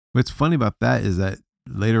 What's funny about that is that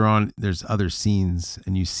later on there's other scenes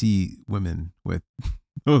and you see women with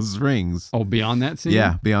those rings. Oh, beyond that scene?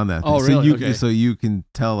 Yeah, beyond that. Oh, really? So you can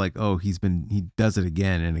tell he does it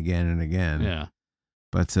again and again and again. Yeah.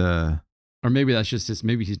 But or maybe that's just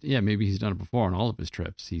maybe he's done it before on all of his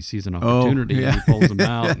trips. He sees an opportunity and he pulls them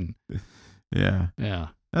out and yeah.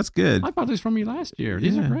 That's good. I bought these from you last year.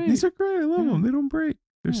 These are great. These are great. I love them. They don't break.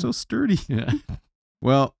 They're so sturdy. Yeah.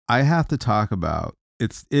 Well, I have to talk about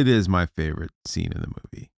it is my favorite scene in the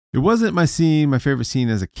movie. It wasn't my favorite scene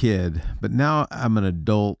as a kid, but now I'm an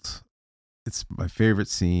adult. It's my favorite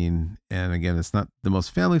scene. And again, it's not the most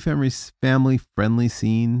family friendly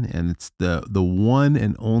scene. And it's the one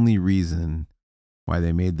and only reason why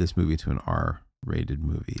they made this movie to an R-rated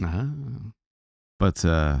movie. But,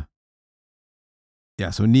 so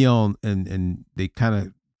Neil and they kind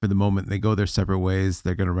of, for the moment, they go their separate ways.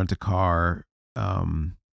 They're going to rent a car.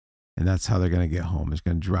 And that's how they're going to get home. They're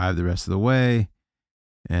going to drive the rest of the way.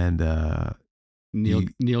 And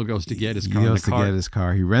Neil goes to get his car. He goes to get his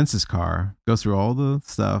car. He rents his car, goes through all the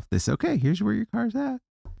stuff. They say, okay, here's where your car's at.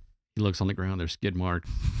 He looks on the ground. There's skid marks.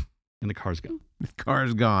 And the car's gone. The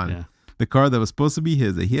car's gone. Yeah. The car that was supposed to be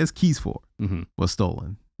his, that he has keys for, mm-hmm. was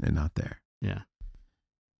stolen and not there. Yeah.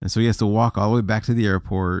 And so he has to walk all the way back to the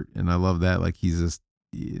airport. And I love that. Like, he's just,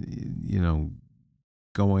 he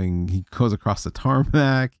goes across the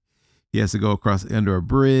tarmac. He has to go under a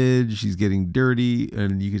bridge. He's getting dirty.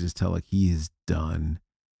 And you can just tell, like, he is done.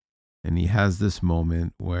 And he has this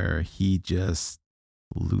moment where he just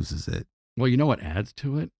loses it. Well, you know what adds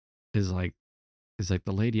to it is, like, is like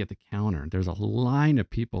the lady at the counter. There's a line of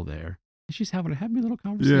people there, and she's having a happy little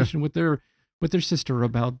conversation with their sister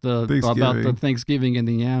about the Thanksgiving and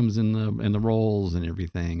the yams and the rolls and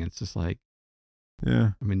everything. It's just like,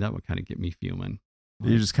 yeah. I mean, that would kind of get me fuming. Like,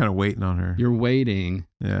 you're just kind of waiting on her. You're waiting.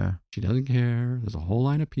 Yeah. She doesn't care. There's a whole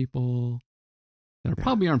line of people that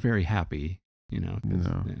probably aren't very happy, Yeah.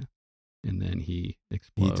 And then he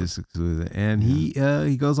explodes. He just explodes it. And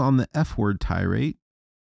he goes on the F word tirade.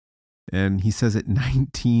 And he says it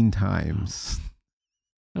 19 times.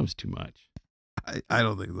 That was too much. I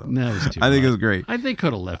don't think so. That was too much. I think it was great. I think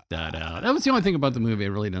could have left that out. That was the only thing about the movie I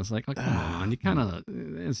really don't like. Come on, you kind of,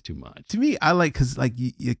 it's too much. To me, I like, because like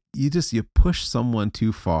you push someone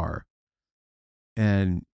too far,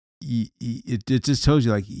 and it just tells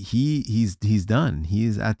you like he's done.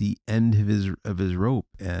 He's at the end of his rope,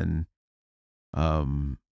 and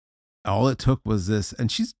all it took was this.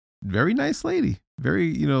 And she's a very nice lady,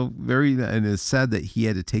 very, and it's sad that he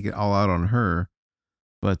had to take it all out on her.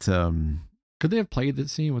 But could they have played that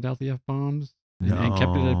scene without the F-bombs and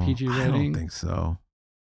kept it at a PG rating? I don't think so.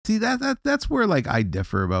 See, that's where like I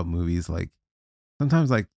differ about movies. Like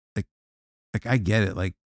sometimes like I get it.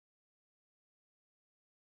 Like,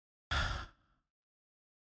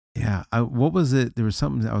 yeah, what was it? There was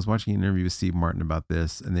something, I was watching an interview with Steve Martin about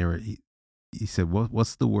this, and he said,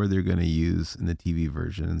 what's the word they're going to use in the TV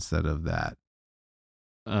version instead of that?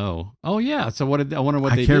 Oh yeah. So I wonder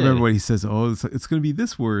what they did. I can't remember what he says. Oh, it's going to be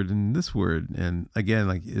this word and this word. And again,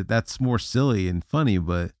 like that's more silly and funny,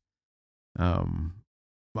 but I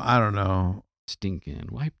don't know. Stinking.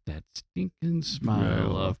 Wipe that stinking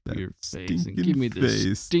smile off your face and give me the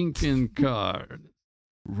face. stinking card.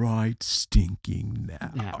 Right, stinking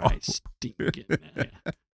now. Yeah, right, stinking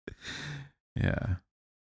now. Yeah.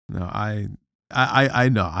 No, I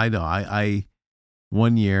know.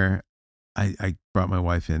 One year I brought my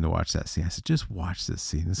wife in to watch that scene. I said, just watch this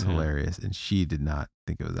scene. It's hilarious. And she did not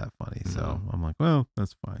think it was that funny. So I'm like, well,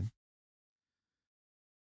 that's fine.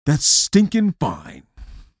 That's stinking fine.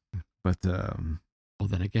 But well,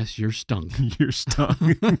 then I guess you're stunk. You're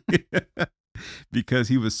stung. Because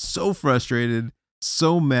he was so frustrated,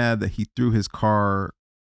 so mad that he threw his car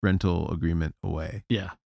rental agreement away.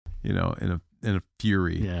 Yeah. In a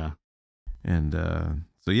fury. Yeah. And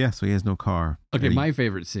so he has no car. Okay, my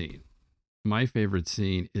favorite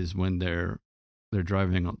scene is when they're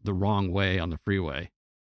driving the wrong way on the freeway,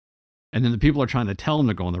 and then the people are trying to tell them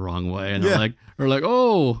to go in the wrong way, and they're like,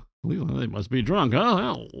 oh, they must be drunk,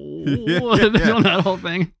 huh? Doing that whole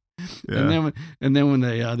thing. Yeah. And then when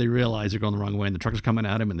they realize they're going the wrong way, and the truck is coming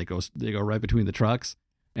at them, and they go right between the trucks,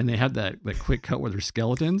 and they have that quick cut where they're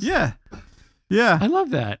skeletons. Yeah. Yeah. I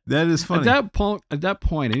love that. That is funny. At that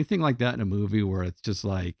point, anything like that in a movie where it's just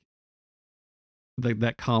like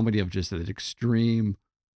that comedy of just an extreme,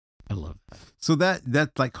 I love that. So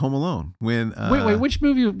that's like Home Alone. When wait, which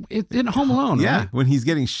movie? It's in Home Alone, yeah, right? When he's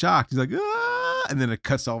getting shocked, he's like, ah, and then it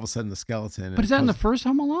cuts all of a sudden the skeleton. But is that in the first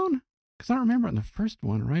Home Alone? Because I don't remember it in the first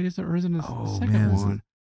one, right? Is it, or is it in the second one?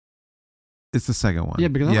 It's the second one. Yeah,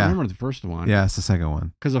 because I don't remember the first one. Yeah, it's the second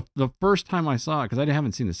one. Because the first time I saw it, because I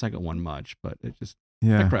haven't seen the second one much, but it just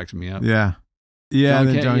that cracks me up. Yeah. Yeah,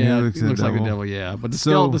 John Hughes looks like a devil, yeah. But the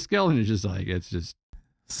skeleton is just like, it's just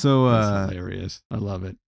hilarious. I love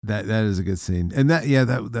it. That is a good scene. And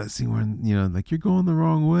that scene where, like, you're going the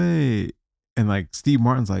wrong way. And like Steve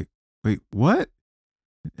Martin's like, wait, what?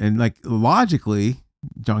 And like logically,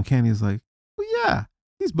 John Candy's like, well, yeah,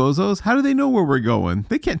 these bozos, how do they know where we're going?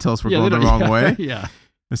 They can't tell us we're going the wrong way. Yeah.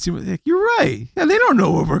 And Steve Martin's like, you're right. Yeah, they don't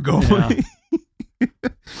know where we're going. Yeah.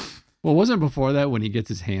 Well, wasn't it before that when he gets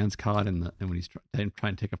his hands caught and when he's trying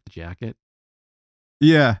to take off the jacket?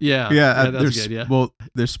 Yeah. That's good. Yeah. Well,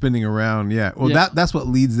 they're spinning around. Yeah. Well, that's what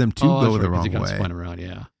leads them to go the wrong way. Spun around.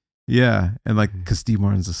 Yeah. Yeah. And like, because Steve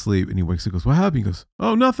Martin's asleep and he wakes up and goes, what happened? He goes,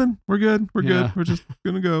 oh, nothing. We're good. We're good. We're just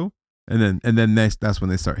going to go. And then that's when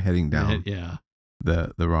they start heading down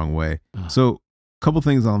the wrong way. So a couple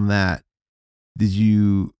things on that. Did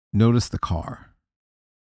you notice the car?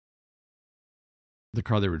 The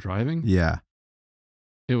car they were driving? Yeah.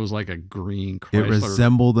 It was like a green Chrysler. It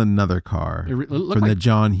resembled another car from the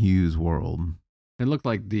John Hughes world. It looked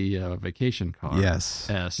like the vacation car. Yes.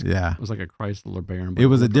 Yeah. It was like a Chrysler Baron. It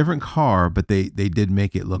was a different car, but they did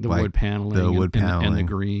make it look like the wood paneling. And the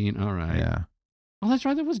green. All right. Yeah. Oh, that's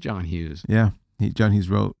right. That was John Hughes. Yeah. John Hughes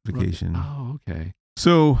wrote Vacation. Oh, okay.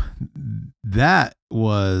 So that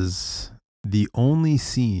was the only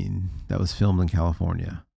scene that was filmed in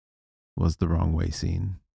California. Was the wrong way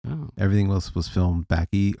scene. Oh. Everything else was filmed back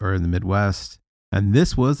in the Midwest. And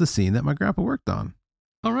this was the scene that my grandpa worked on.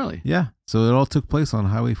 Oh, really? Yeah. So it all took place on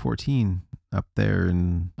Highway 14 up there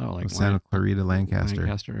in Santa Clarita, Lancaster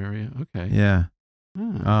area. Okay. Yeah.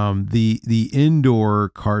 The indoor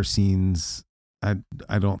car scenes, I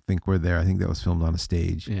don't think were there. I think that was filmed on a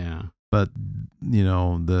stage. Yeah. But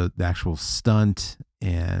the actual stunt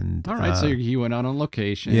and all right, so he went out on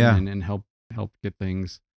location and helped get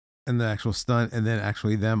things. And the actual stunt, and then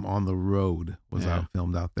actually them on the road was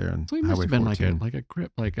filmed out there. And so he must have been like a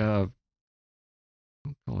grip, like a, I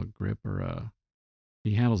don't call it grip or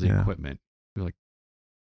he handles the equipment. Like,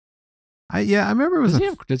 I remember it was.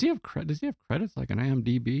 Does he have credits like an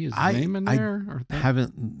IMDb? Is his name in there?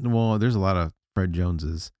 Well, there's a lot of Fred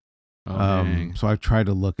Joneses. Oh, so I've tried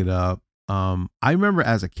to look it up. I remember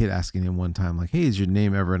as a kid asking him one time, like, "Hey, is your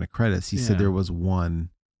name ever in the credits?" He said there was one.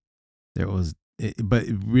 There was,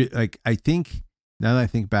 like, I think now that I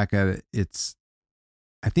think back at it,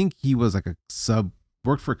 I think he was like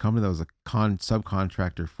worked for a company that was a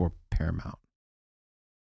subcontractor for Paramount.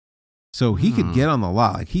 So he could get on the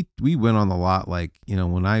lot. Like we went on the lot. Like,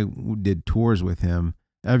 when I did tours with him,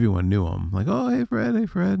 everyone knew him. Like, oh, hey Fred.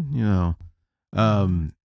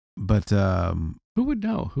 But who would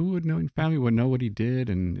know? Who would know? And family would know what he did.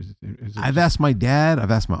 And I've asked my dad.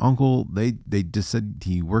 I've asked my uncle. They just said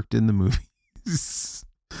he worked in the movies,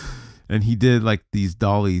 and he did like these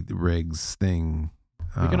dolly rigs thing.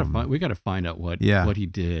 We gotta find out what he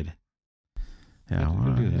did. Yeah,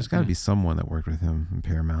 there's got to be someone that worked with him in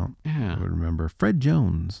Paramount. Yeah, I would remember Fred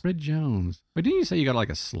Jones. But didn't you say you got like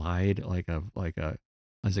a slide, like a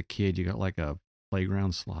as a kid you got like a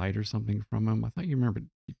playground slide or something from him? I thought you remember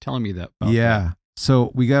telling me that. About that.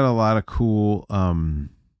 So we got a lot of cool,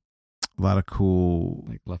 like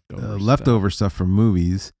leftover stuff from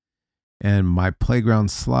movies, and my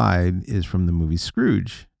playground slide is from the movie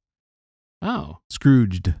Scrooge. Oh,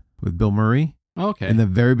 Scrooged with Bill Murray. Okay. In the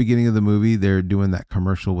very beginning of the movie, they're doing that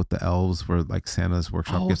commercial with the elves where like Santa's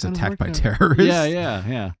workshop gets attacked by terrorists.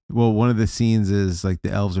 Yeah. Well, one of the scenes is like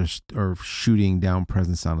the elves are shooting down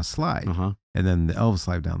presents down a slide, and then the elves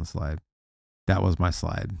slide down the slide. That was my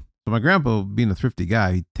slide. So my grandpa, being a thrifty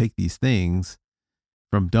guy, he'd take these things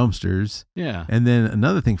from dumpsters. Yeah. And then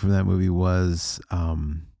another thing from that movie was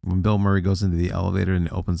when Bill Murray goes into the elevator and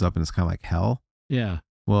it opens up and it's kind of like hell. Yeah.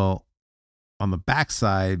 Well, on the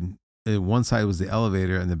backside, one side was the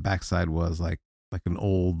elevator and the backside was like an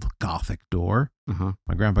old Gothic door.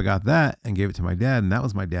 My grandpa got that and gave it to my dad, and that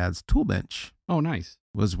was my dad's tool bench. Oh, nice.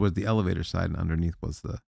 Was the elevator side, and underneath was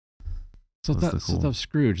the. So that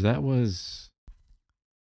Scrooge. That was.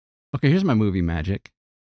 Okay, here's my movie magic.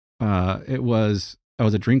 I was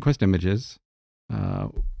at DreamQuest Images,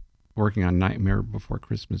 working on Nightmare Before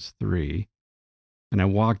Christmas 3, and I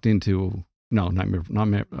walked into. No, Nightmare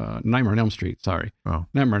on Elm Street. Sorry. Oh.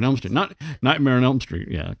 Nightmare on Elm Street. Not Nightmare on Elm Street.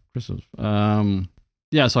 Yeah, Christmas.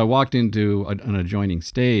 So I walked into an adjoining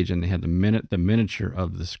stage, and they had the miniature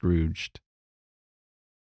of the Scrooged.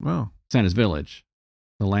 Wow. Santa's Village,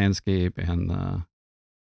 the landscape and the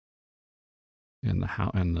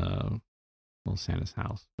Santa's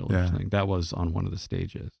house village thing. That was on one of the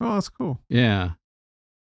stages. Oh, that's cool. Yeah.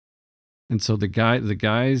 And so the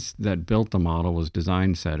guys that built the model was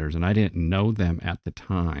design setters, and I didn't know them at the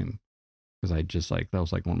time because that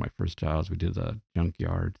was like one of my first jobs. We did the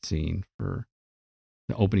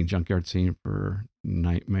opening junkyard scene for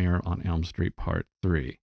Nightmare on Elm Street Part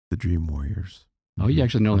 3. The Dream Warriors. Oh, you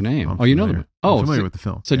actually know the name. You know them. Oh, I'm familiar with the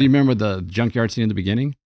film. So do you remember the junkyard scene in the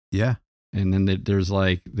beginning? Yeah. And then there's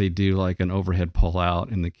they do like an overhead pull out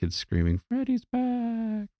and the kids screaming, Freddy's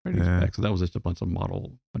back, Freddy's back. So that was just a bunch of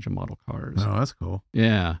model cars. Oh, that's cool.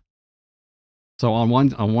 Yeah. So on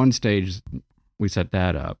one stage, we set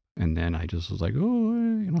that up, and then I just was like, oh,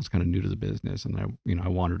 I was kind of new to the business, and I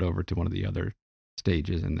wandered over to one of the other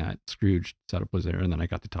stages, and that Scrooge setup was there, and then I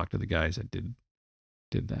got to talk to the guys that did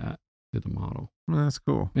the model. Well, that's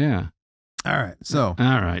cool. Yeah. All right. So.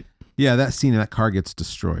 All right. Yeah, that scene in that car gets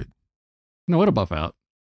destroyed. No, it'll buff out.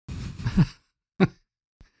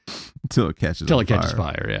 Until it catches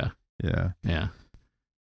fire. Yeah. Yeah. Yeah.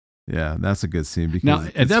 Yeah, that's a good scene. Because now,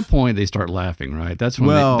 at that point, they start laughing, right? That's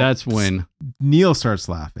when Neil starts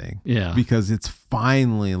laughing. Yeah. Because it's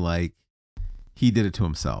finally like he did it to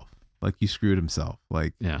himself. Like he screwed himself.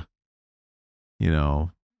 Like, yeah.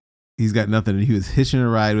 He's got nothing. He was hitching a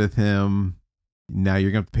ride with him. Now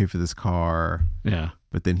you're going to have to pay for this car. Yeah.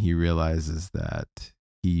 But then he realizes that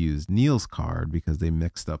he used Neil's card because they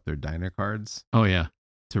mixed up their diner cards. Oh, yeah.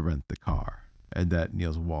 To rent the car. And that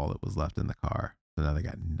Neil's wallet was left in the car. So now they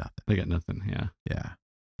got nothing. Yeah. Yeah.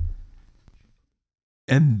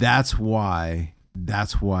 And that's why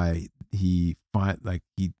Neil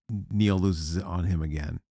loses it on him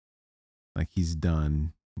again. like he's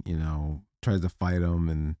done, tries to fight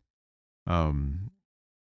him. And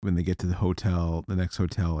when they get to the next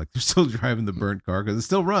hotel, like they're still driving the burnt car because it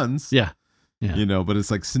still runs. Yeah. Yeah. But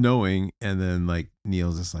it's like snowing. And then like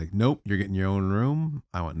Neil's just like, nope, you're getting your own room.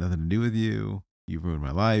 I want nothing to do with you. You've ruined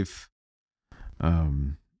my life.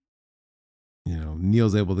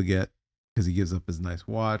 Neil's able to get, because he gives up his nice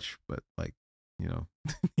watch, but like,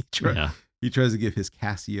 he tries to give his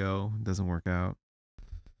Casio. It doesn't work out.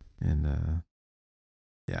 And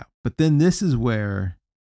but then this is where,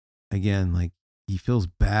 again, like he feels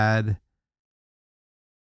bad.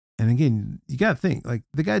 And again, you got to think, like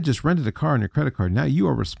the guy just rented a car on your credit card. Now you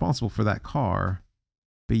are responsible for that car,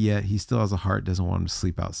 but yet he still has a heart, doesn't want him to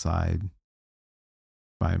sleep outside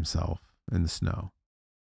by himself in the snow.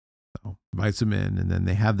 So invites him in, and then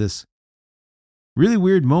they have this really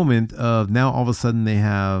weird moment of now all of a sudden they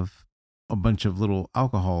have a bunch of little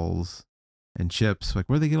alcohols and chips. Like,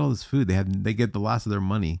 where do they get all this food? They get the last of their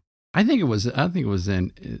money. I think it was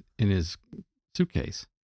in his suitcase.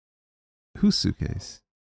 Whose suitcase?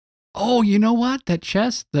 Oh, you know what? That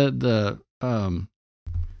chest, the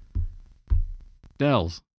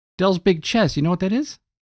Dell's big chest. You know what that is?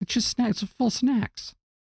 It's just snacks. It's full of snacks.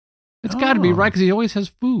 It's got to be right, because he always has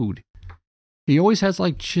food. He always has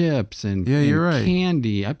like chips and you're right,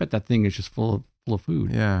 candy. I bet that thing is just full of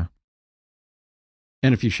food. Yeah.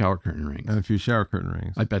 And a few shower curtain rings.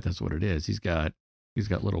 I bet that's what it is. He's got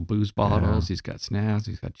little booze bottles. Yeah. He's got snacks.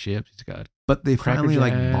 He's got chips. But they finally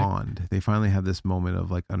like bond. They finally have this moment of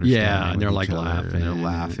like understanding. Yeah, and they're like laughing. And they're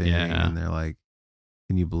laughing. Yeah. And they're like,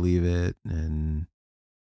 can you believe it? And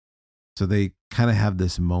so they kind of have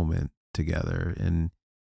this moment together. And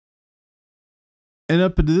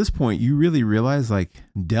up to this point, you really realize like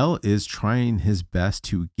Dell is trying his best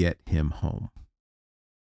to get him home.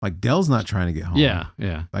 Like Dell's not trying to get home. Yeah,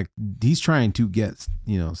 yeah. Like he's trying to get,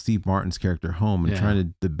 Steve Martin's character home and trying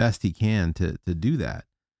to the best he can to do that.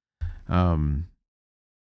 And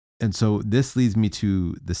so this leads me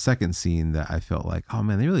to the second scene that I felt like, oh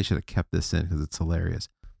man, they really should have kept this in because it's hilarious.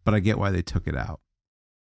 But I get why they took it out.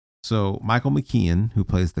 So Michael McKean, who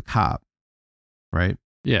plays the cop, right?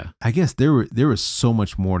 Yeah. I guess there was so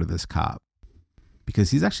much more to this cop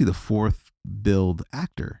because he's actually the fourth billed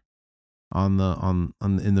actor in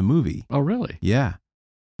the movie. Oh, really? Yeah.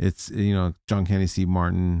 It's, John Candy, Steve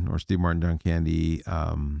Martin, or Steve Martin, John Candy.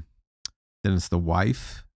 Then it's the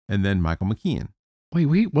wife, and then Michael McKean.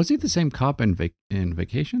 Wait, was he the same cop in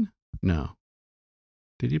Vacation? No.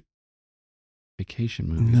 Did he? Vacation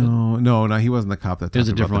movie? No, he wasn't the cop that. There's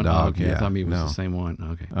a different one. Dog. Oh, okay, Yeah, I thought he was the same one.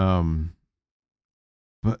 Okay.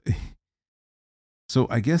 But so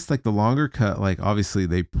I guess like the longer cut, like obviously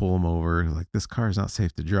they pull him over, like this car is not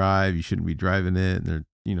safe to drive. You shouldn't be driving it. And they're,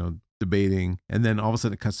 debating. And then all of a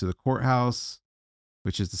sudden it cuts to the courthouse,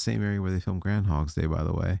 which is the same area where they filmed Groundhog's Day, by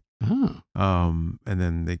the way. Oh. And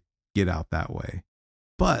then they get out that way.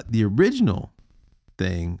 But the original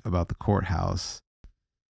thing about the courthouse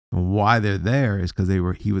and why they're there is because they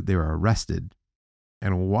were arrested.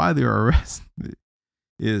 And why they were arrested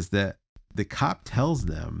is that the cop tells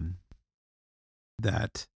them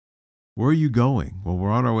that, where are you going? Well, we're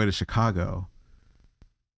on our way to Chicago.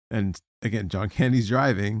 And again, John Candy's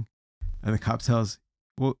driving, and the cop tells,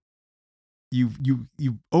 well, you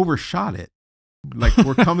overshot it. Like,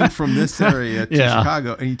 we're coming from this area to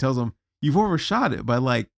Chicago. And he tells them, you've overshot it by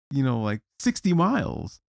like 60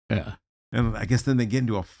 miles. Yeah. And I guess then they get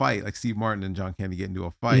into a fight, like Steve Martin and John Candy get into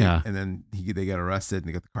a fight. Yeah. And then they get arrested and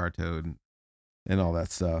they get the car towed and all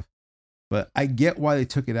that stuff. But I get why they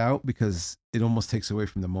took it out, because it almost takes away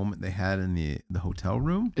from the moment they had in the hotel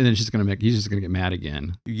room. And then he's just gonna get mad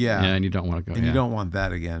again. Yeah. And you don't want to go. And you don't want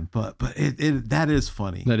that again. But it that is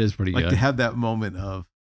funny. That is pretty good. Like to have that moment of,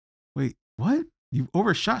 wait, what? You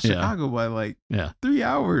overshot Chicago by like 3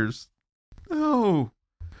 hours. No.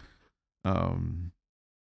 But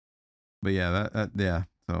yeah, that.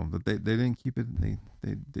 So, but they didn't keep it. They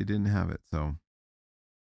didn't have it. So.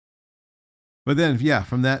 But then,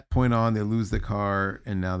 from that point on, they lose the car,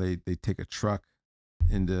 and now they take a truck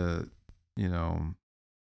into,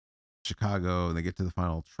 Chicago, and they get to the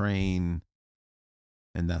final train,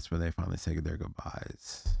 and that's where they finally say their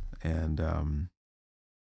goodbyes. And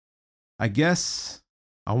I guess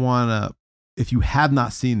I want to, if you have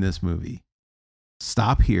not seen this movie,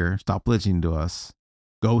 stop here, stop listening to us,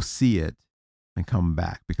 go see it, and come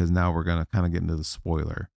back, because now we're going to kind of get into the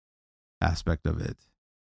spoiler aspect of it.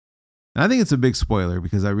 And I think it's a big spoiler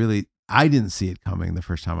because I didn't see it coming the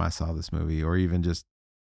first time I saw this movie, or even just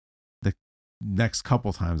the next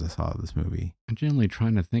couple times I saw this movie. I'm generally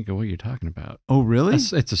trying to think of what you're talking about. Oh, really?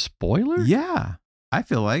 It's a spoiler? Yeah, I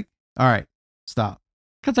feel like. All right, stop.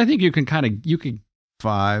 Because I think you could.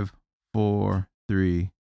 5, 4,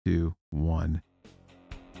 3, 2, 1.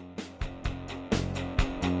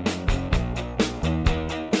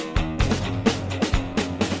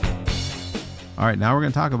 All right, now we're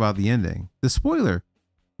going to talk about the ending. The spoiler,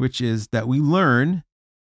 which is that we learn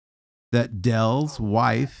that Dell's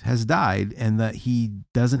wife has died and that he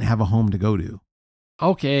doesn't have a home to go to.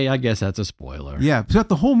 Okay, I guess that's a spoiler. Yeah, throughout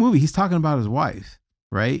the whole movie, he's talking about his wife,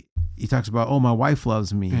 right? He talks about, oh, my wife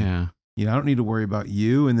loves me. Yeah. You know, I don't need to worry about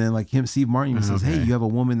you. And then like Steve Martin even says, hey, you have a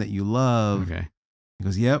woman that you love. Okay. He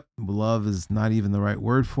goes, yep, love is not even the right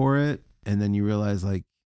word for it. And then you realize like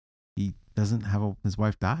he doesn't have his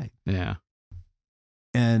wife died. Yeah.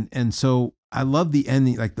 And so I love the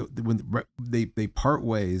ending, like when they part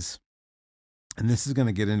ways. And this is going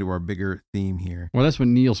to get into our bigger theme here. Well, that's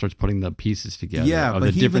when Neil starts putting the pieces together. Yeah,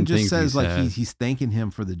 but he even just says like says. he's thanking him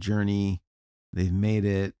for the journey. They've made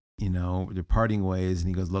it, you know, they're parting ways. And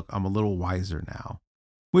he goes, look, I'm a little wiser now,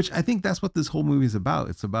 which I think that's what this whole movie is about.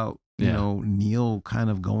 It's about, you know, Neil kind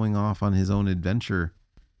of going off on his own adventure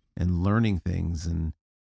and learning things. And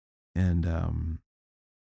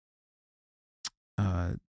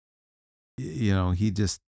you know, he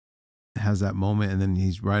just has that moment and then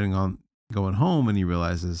he's riding on going home and he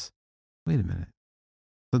realizes, wait a minute,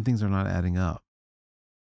 some things are not adding up.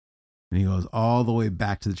 And he goes all the way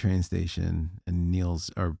back to the train station and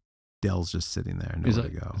Dell's just sitting there, nowhere to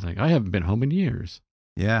go. He's like, I haven't been home in years.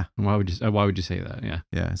 Yeah. And why would you say that? Yeah.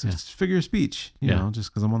 Yeah. It's just figure of speech, you know, just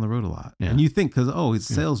because I'm on the road a lot. Yeah. And you think he's a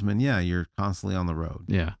salesman. Yeah. You're constantly on the road.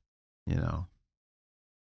 Yeah. You know,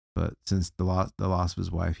 but since the loss of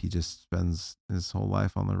his wife, he just spends his whole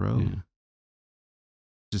life on the road. Yeah.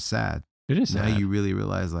 Just sad. It is now sad. You really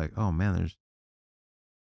realize like, oh man,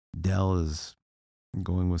 Dell is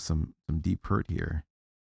going with some deep hurt here.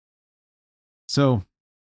 So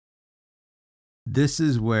this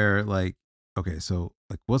is where like, okay, so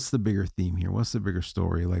like what's the bigger theme here? What's the bigger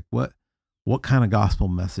story? Like what kind of gospel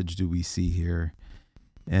message do we see here?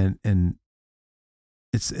 And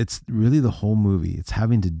it's really the whole movie. It's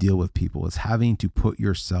having to deal with people. It's having to put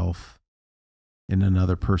yourself in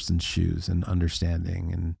another person's shoes and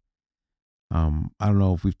understanding. And I don't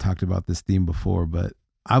know if we've talked about this theme before, but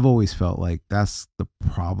I've always felt like that's the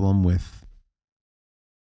problem with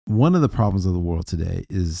one of the problems of the world today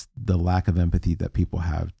is the lack of empathy that people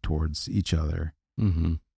have towards each other.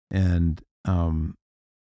 Mm-hmm. And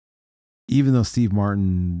even though Steve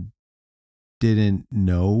Martin didn't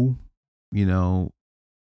know, you know,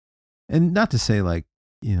 and not to say like,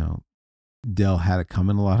 you know, Dell had it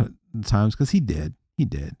coming a lot of times because he did,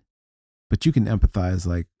 but you can empathize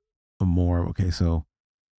like more. Okay, so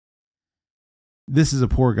this is a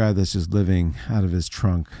poor guy that's just living out of his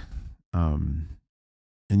trunk, and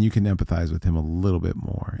you can empathize with him a little bit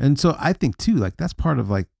more. And so I think too, like that's part of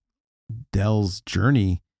like Dell's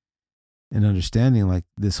journey and understanding like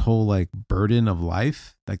this whole like burden of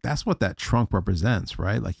life. Like that's what that trunk represents,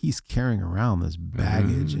 right? Like he's carrying around this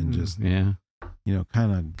baggage and just, you know,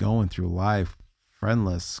 kind of going through life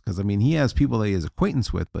friendless. Cause I mean, he has people that he has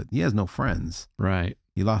acquaintance with, but he has no friends. Right.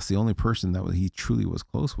 He lost the only person that he truly was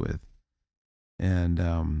close with. And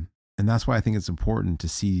that's why I think it's important to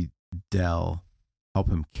see Dell help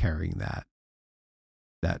him carrying that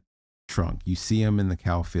trunk. You see him in the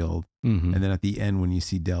cow field. Mm-hmm. And then at the end, when you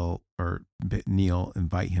see Dell or Neil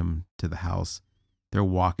invite him to the house, they're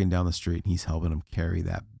walking down the street and he's helping him carry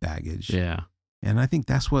that baggage. Yeah. And I think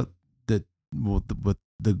that's what the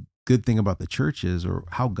good thing about the church is, or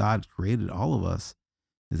how God created all of us,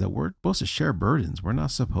 is that we're supposed to share burdens. We're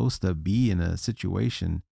not supposed to be in a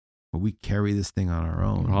situation where we carry this thing on our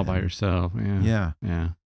own. All by yourself. Yeah. Yeah. Yeah.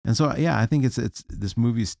 And so, yeah, I think it's this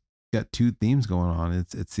movie's got two themes going on.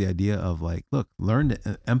 It's the idea of like, look, learn to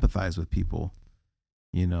empathize with people,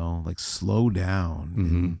 you know, like slow down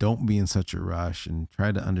and don't be in such a rush and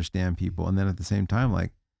try to understand people. And then at the same time,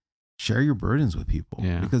 like share your burdens with people,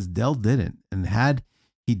 because Dell didn't. And had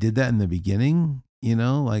he did that in the beginning, you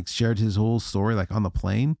know, like shared his whole story, like on the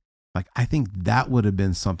plane, like I think that would have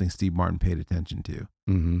been something Steve Martin paid attention to,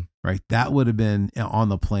 right? That would have been on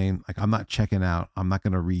the plane. Like, I'm not checking out. I'm not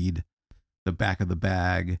going to read the back of the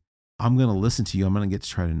bag. I'm going to listen to you. I'm going to get to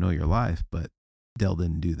try to know your life. But Dell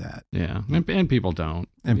didn't do that. Yeah. And people don't.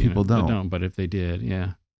 And people don't. They don't. But if they did,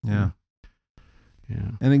 yeah. Yeah.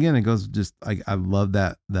 Yeah. And again, it goes just like, I love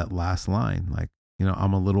that last line. Like, you know,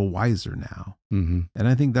 I'm a little wiser now. Mm-hmm. And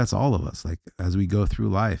I think that's all of us. Like, as we go through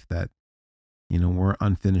life, that, you know, we're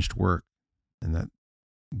unfinished work, and that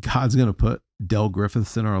God's going to put Del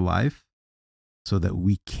Griffiths in our life so that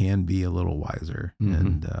we can be a little wiser.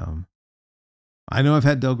 And I know I've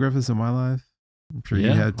had Del Griffiths in my life. I'm sure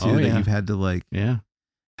you have too, that you've had to like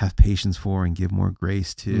have patience for and give more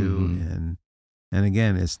grace to. Mhm. And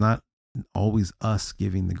again, it's not always us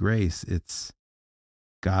giving the grace. It's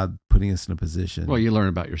God putting us in a position. Well, you learn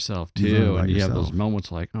about yourself You learn too, about and you have yourself. those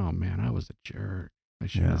moments like, oh man, I was a jerk. I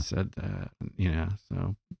should have said that.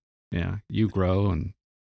 So yeah, you grow and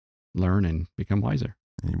learn and become wiser.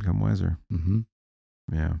 And you become wiser. Mm-hmm.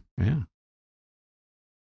 Yeah. Yeah.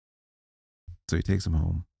 So he takes him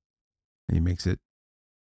home and he makes it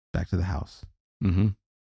back to the house. Mm-hmm.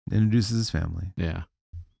 Introduces his family. Yeah.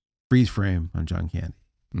 Freeze frame on John Candy.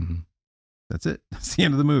 Mm-hmm. That's it. That's the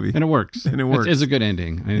end of the movie. And it works. And it works. It's a good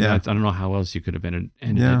ending. I mean, Yeah. I don't know how else you could have ended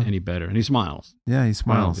it any better. And he smiles. Yeah, he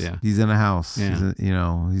smiles. Yeah. He's in a house. Yeah. He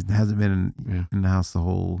hasn't been in the house the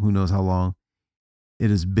whole, who knows how long. It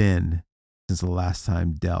has been since the last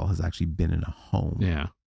time Dell has actually been in a home. Yeah.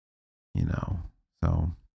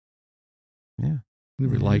 So, yeah. We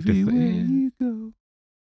like to Everywhere think you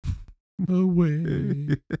go.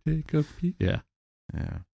 away, take a peek. Yeah.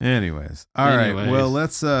 Yeah. Anyways. All right. Well,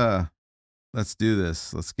 let's do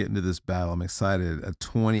this. Let's get into this battle. I'm excited.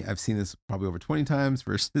 I've seen this probably over 20 times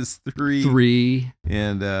versus 3. 3.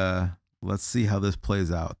 And let's see how this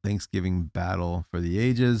plays out. Thanksgiving battle for the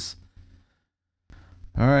ages.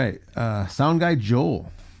 All right. Sound guy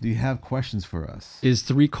Joel, do you have questions for us? Is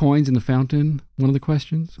 3 coins in the fountain one of the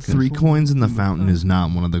questions? 3 coins in the fountain is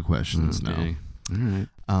not one of the questions, no. Okay. All right.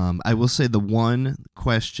 I will say the one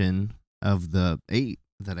question of the 8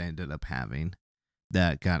 that I ended up having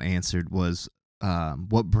that got answered was,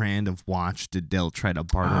 what brand of watch did Dell try to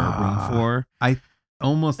barter a room for? I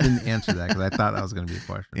almost didn't answer that because I thought that was going to be a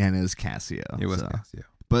question. And it was Casio. It was Casio.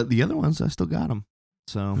 But the other ones, I still got them.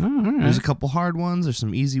 So All right. there's a couple hard ones. There's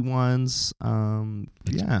some easy ones.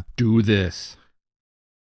 Yeah. Do this.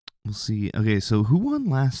 We'll see. Okay, so who won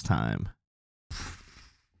last time?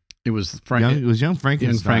 It was It was Young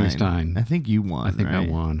Frankenstein. Young Frankenstein. I think you won. I think right?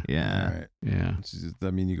 I won. Yeah. All right. Yeah. Does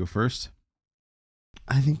that mean you go first?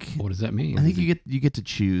 I think. What does that mean? I think you get to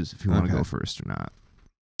choose if you want to Okay. go first or not.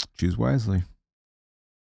 Choose wisely.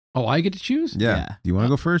 Oh, I get to choose? Yeah. Do you want to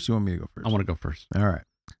go first? You want me to go first? I want to go first. All right.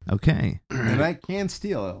 Okay. And I can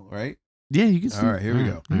steal, right? Yeah, you can steal. All right, here we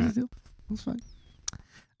go. You can steal. That's fine.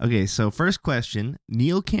 Okay, so first question.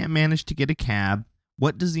 Neil can't manage to get a cab.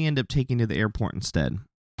 What does he end up taking to the airport instead?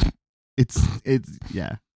 It's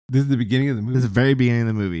yeah. This is the beginning of the movie. This is the very beginning of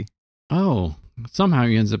the movie. Oh, somehow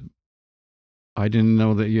he ends up. I didn't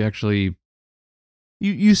know that you actually.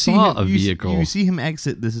 You see saw him, a vehicle. You see him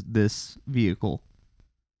exit this vehicle.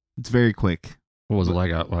 It's very quick. What was it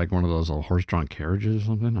like one of those old horse-drawn carriages or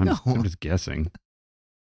something? I'm just guessing.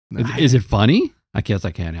 No. Is it funny? I guess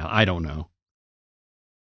I can't help. I don't know.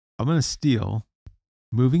 I'm gonna steal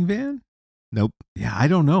moving van. Nope. Yeah, I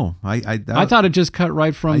don't know. I thought it just cut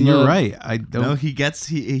right from. You're right. I don't. No, he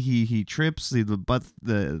trips.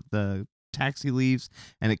 The taxi leaves,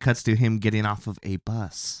 and it cuts to him getting off of a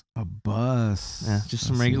bus. A bus. Yeah, just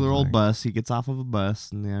some That regular seems old like- bus. He gets off of a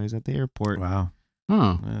bus, and now he's at the airport. Wow.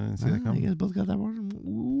 Huh. I didn't see that You coming. guys both got that one.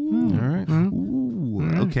 Ooh. All right. Ooh. All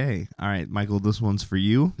right. Okay. All right, Michael. This one's for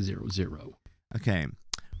you. 0-0. Okay.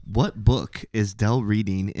 What book is Dell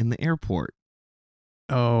reading in the airport?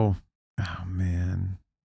 Oh man.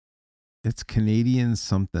 It's Canadian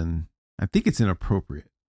something. I think it's inappropriate.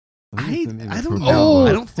 I think it's an don't inappropriate know. book.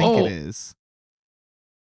 I don't think Oh. it is.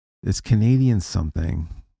 It's Canadian something.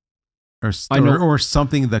 I know- Or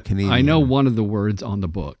something the Canadian. I know one of the words on the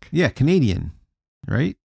book. Yeah, Canadian.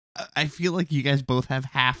 Right? I feel like you guys both have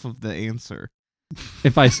half of the answer.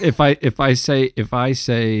 If I say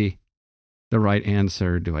the right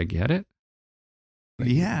answer, do I get it?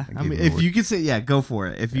 Yeah. I I gave mean, it a if word. you could say, yeah, go for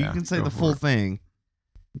it. If you Yeah, can say go the for full it. thing.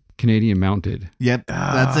 Canadian mounted. Yep.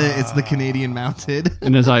 That's it. It's the Canadian mounted.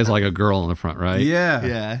 And his eyes like a girl in the front, right? Yeah.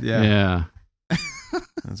 Yeah. Yeah.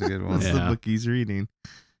 That's a good one. That's Yeah. the book he's reading.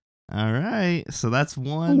 All right. So that's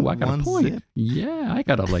one. Oh, I got one a point. zip. Yeah, I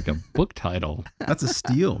got a book title. That's a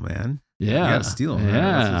steal, man. Yeah. You got to steal. Man.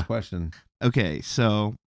 That's Yeah. his question. Okay.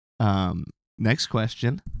 So, next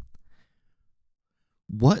question.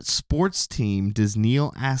 What sports team does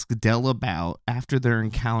Neil ask Dell about after their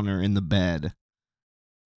encounter in the bed?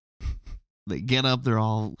 They get up, they're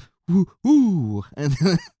all woo woo, and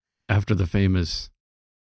then After the famous,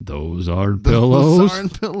 those are those pillows.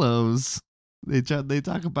 aren't pillows. They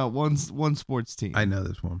talk about one sports team. I know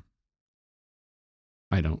this one.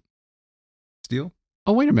 I don't. Steal?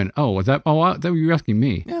 Oh, wait a minute. Oh, was that? Oh, that you were asking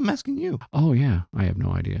me. Yeah, I'm asking you. Oh, yeah. I have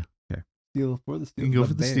no idea. Steal for the steal. You can go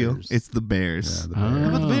for the steal. Bears. It's the Bears. Yeah,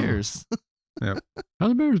 the Oh. Bears. How about the Bears? How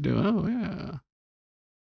the Bears do? Oh, yeah.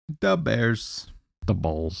 The Bears. The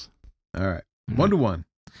Bulls. All right. All 1-1.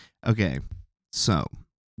 Okay, so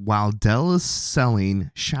while Dell is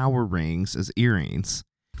selling shower rings as earrings,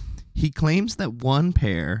 he claims that one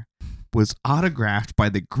pair was autographed by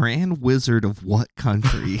the Grand Wizard of what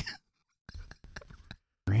country?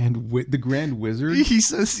 The Grand Wizard? He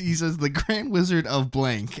says the Grand Wizard of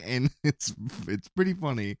blank, and it's pretty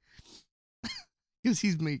funny because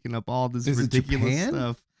he's making up all this ridiculous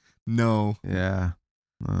stuff. No. Yeah.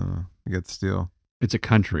 I get the steal. It's a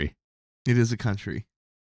country. It is a country.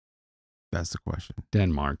 That's the question.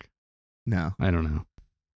 Denmark. No. I don't know.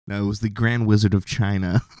 No, it was the Grand Wizard of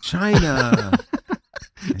China. China.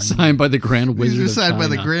 Signed by the Grand Wizard of China. Signed by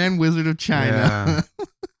the Grand Wizard of China. Yeah.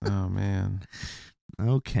 Oh, man.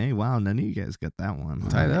 Okay, wow, none of you guys got that one.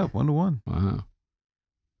 Tied up 1-1. Wow.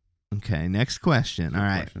 Okay, next question. All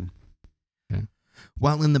right. Question. Okay.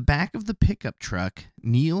 While in the back of the pickup truck,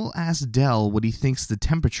 Neil asks Dell what he thinks the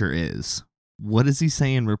temperature is. What does he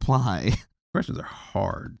say in reply? Questions are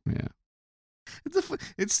hard. Yeah.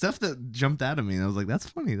 It's stuff that jumped out at me, and I was like, that's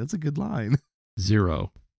funny. That's a good line.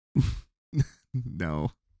 0.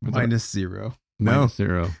 No. -0. Minus 0.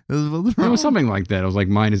 It was something like that. It was like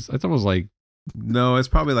minus. I thought it was like. No, it's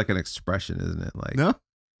probably like an expression, isn't it? Like no,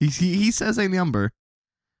 he says a number.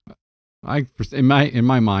 In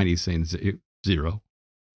my mind he's saying 0,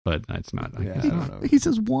 but that's not. I Yeah, guess I not. don't know. He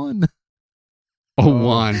says 1. Oh,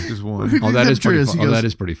 1. Just 1. Oh, that is pretty. He goes, that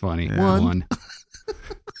is pretty funny. Yeah. 1.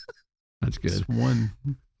 That's good. Just 1.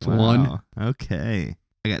 It's 1. Okay,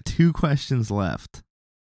 I got 2 questions left.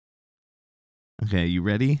 Okay, you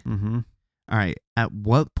ready? Mm-hmm. All right. At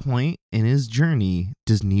what point in his journey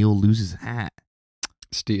does Neil lose his hat?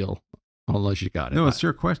 Steal. Unless you got it. No, it's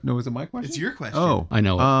your question. No, is it my question? It's your question. Oh, I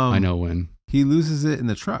know. I know when. He loses it in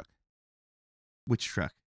the truck. Which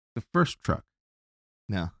truck? The first truck.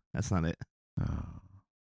 No, that's not it. Oh.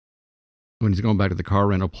 When he's going back to the car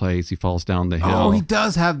rental place, he falls down the hill. Oh, he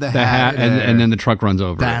does have the the hat, and then the truck runs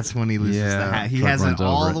over. That's when he loses the Yeah. hat. He Truck has it runs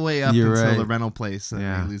all over the it. way up You're until right. the rental place, and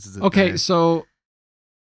Yeah. then he loses it. Okay, there. so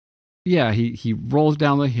yeah, he rolls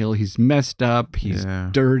down the hill. He's messed up. He's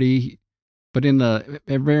dirty. But at the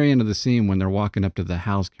very end of the scene, when they're walking up to the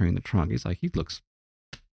house carrying the trunk, he's like, he looks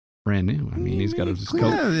brand new. I mean, he's got his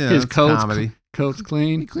coat. His coat's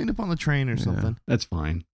clean. He cleaned up on the train or something. That's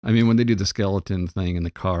fine. I mean, when they do the skeleton thing in the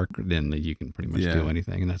car, then you can pretty much Yeah. do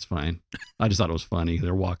anything, and that's fine. I just thought it was funny.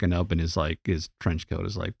 They're walking up, and his trench coat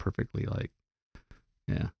is like perfectly like,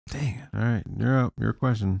 yeah. Dang it. All right, you're up. Your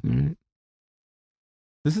question. All right.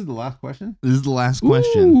 This is the last question? This is the last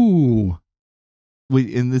question. Ooh.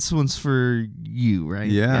 Wait, and this one's for you, right?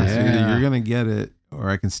 Yeah. So either Yeah. you're going to get it or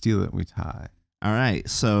I can steal it and we tie. All right.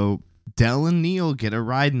 So Dell and Neil get a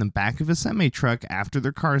ride in the back of a semi truck after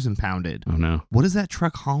their car's impounded. Oh no. What is that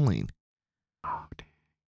truck hauling? Oh, damn.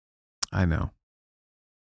 I know.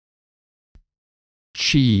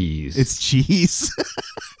 Cheese. It's cheese.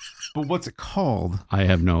 But what's it called? I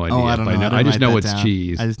have no idea. Oh, I don't know. I just know write it's that down.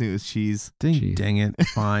 cheese. I just knew it was cheese. Cheese. Dang it.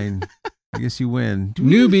 Fine. I guess you win.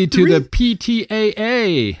 Newbie to the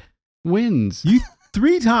PTAA wins. You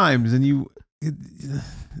 3 times and you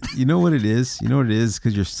know what it is? You know what it is?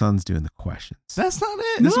 Because your son's doing the questions. That's not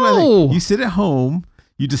it. This is what I think. You sit at home,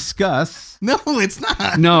 you discuss. No, it's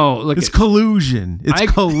not. No, look. It's collusion. It's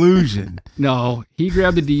collusion. No, he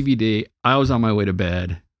grabbed the DVD. I was on my way to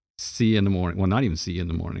bed. See you in the morning. Well, not even see you in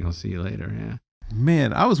the morning. I'll see you later. Yeah.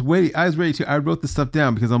 Man, I was ready to. I wrote this stuff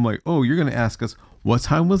down because I'm like, oh, you're gonna ask us what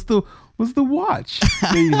time was the watch?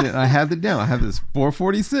 And I had it down. I have this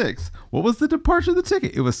 4:46. What was the departure of the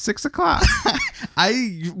ticket? It was 6:00.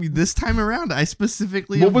 This time around, I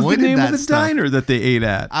specifically What was the avoided name that of the stuff. diner that they ate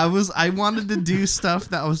at? I wanted to do stuff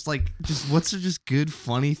that was like what's just good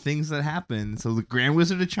funny things that happen. So the Grand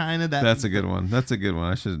Wizard of China. That's a good one. That's a good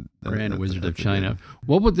one. I should. Grand Wizard of China.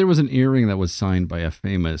 There was an earring that was signed by a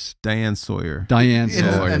famous Diane Sawyer. Diane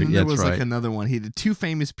Sawyer. And there That's was right. like another one. He did 2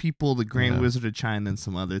 famous people, the Grand Yeah. Wizard of China, and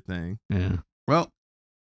some other thing. Yeah. Well,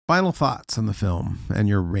 final thoughts on the film and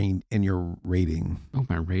your rating. Oh,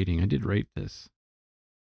 my rating. I did rate this.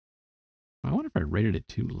 I wonder if I rated it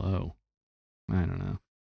too low. I don't know.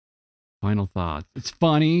 Final thoughts. It's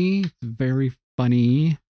funny. It's very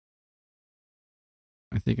funny.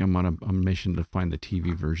 I think I'm on a mission to find the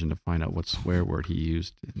TV version to find out what swear word he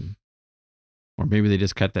used. Or maybe they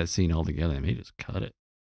just cut that scene altogether. They may just cut it.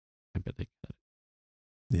 I bet they cut it.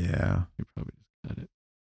 Yeah. They probably just cut it.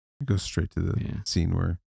 It goes straight to the Yeah. scene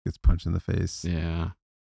where he gets punched in the face. Yeah.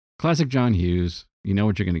 Classic John Hughes. You know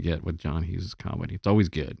what you're going to get with John Hughes' comedy. It's always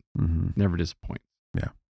good. Mm-hmm. Never disappoints. Yeah.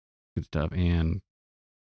 Good stuff. And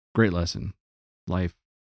great lesson. Life,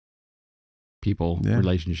 people, Yeah.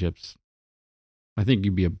 relationships. I think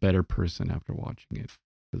you'd be a better person after watching it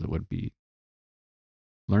because it would be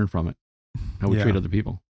learn from it. How we Yeah. treat other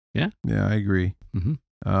people. Yeah. Yeah, I agree.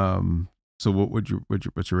 Mm-hmm. So what's your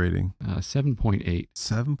rating? 7.8.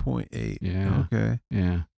 7.8. Yeah. Okay.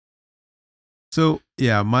 Yeah. So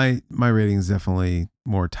yeah, my rating is definitely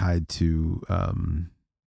more tied to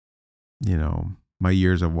my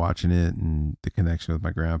years of watching it and the connection with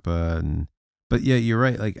my grandpa, but yeah, you're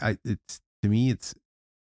right. Like to me it's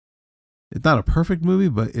not a perfect movie,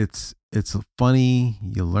 but it's funny.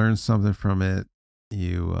 You learn something from it.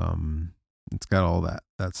 It's got all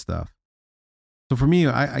that stuff. So for me,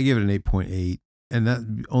 I give it an 8.8, and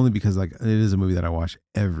that only because like it is a movie that I watch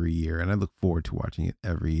every year, and I look forward to watching it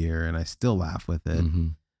every year, and I still laugh with it.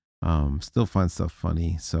 Mm-hmm. Still find stuff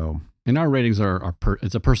funny. So, and our ratings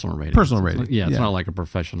it's a personal rating. Personal rating. It's not like a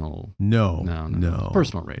professional. No. It's a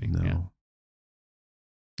personal rating. No. Yeah.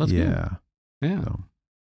 That's yeah. Good. Yeah. So,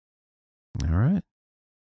 all right.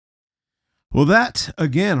 Well, that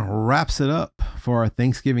again wraps it up for our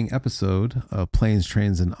Thanksgiving episode of Planes,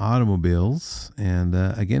 Trains, and Automobiles. And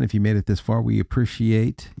again, if you made it this far, we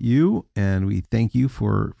appreciate you, and we thank you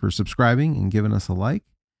for subscribing and giving us a like.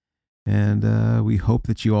 And we hope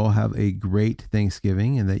that you all have a great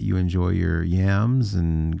Thanksgiving and that you enjoy your yams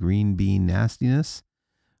and green bean nastiness,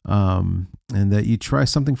 and that you try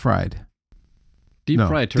something fried. Deep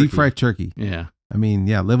fried turkey. Yeah. I mean,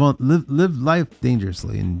 yeah, live life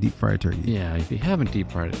dangerously and deep fried turkey. Yeah, if you haven't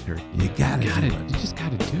deep fried a turkey, you gotta do it. You just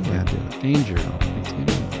gotta do it. Gotta do it. Danger.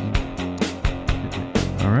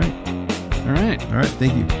 All right.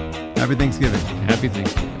 Thank you. Happy Thanksgiving. Happy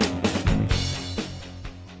Thanksgiving.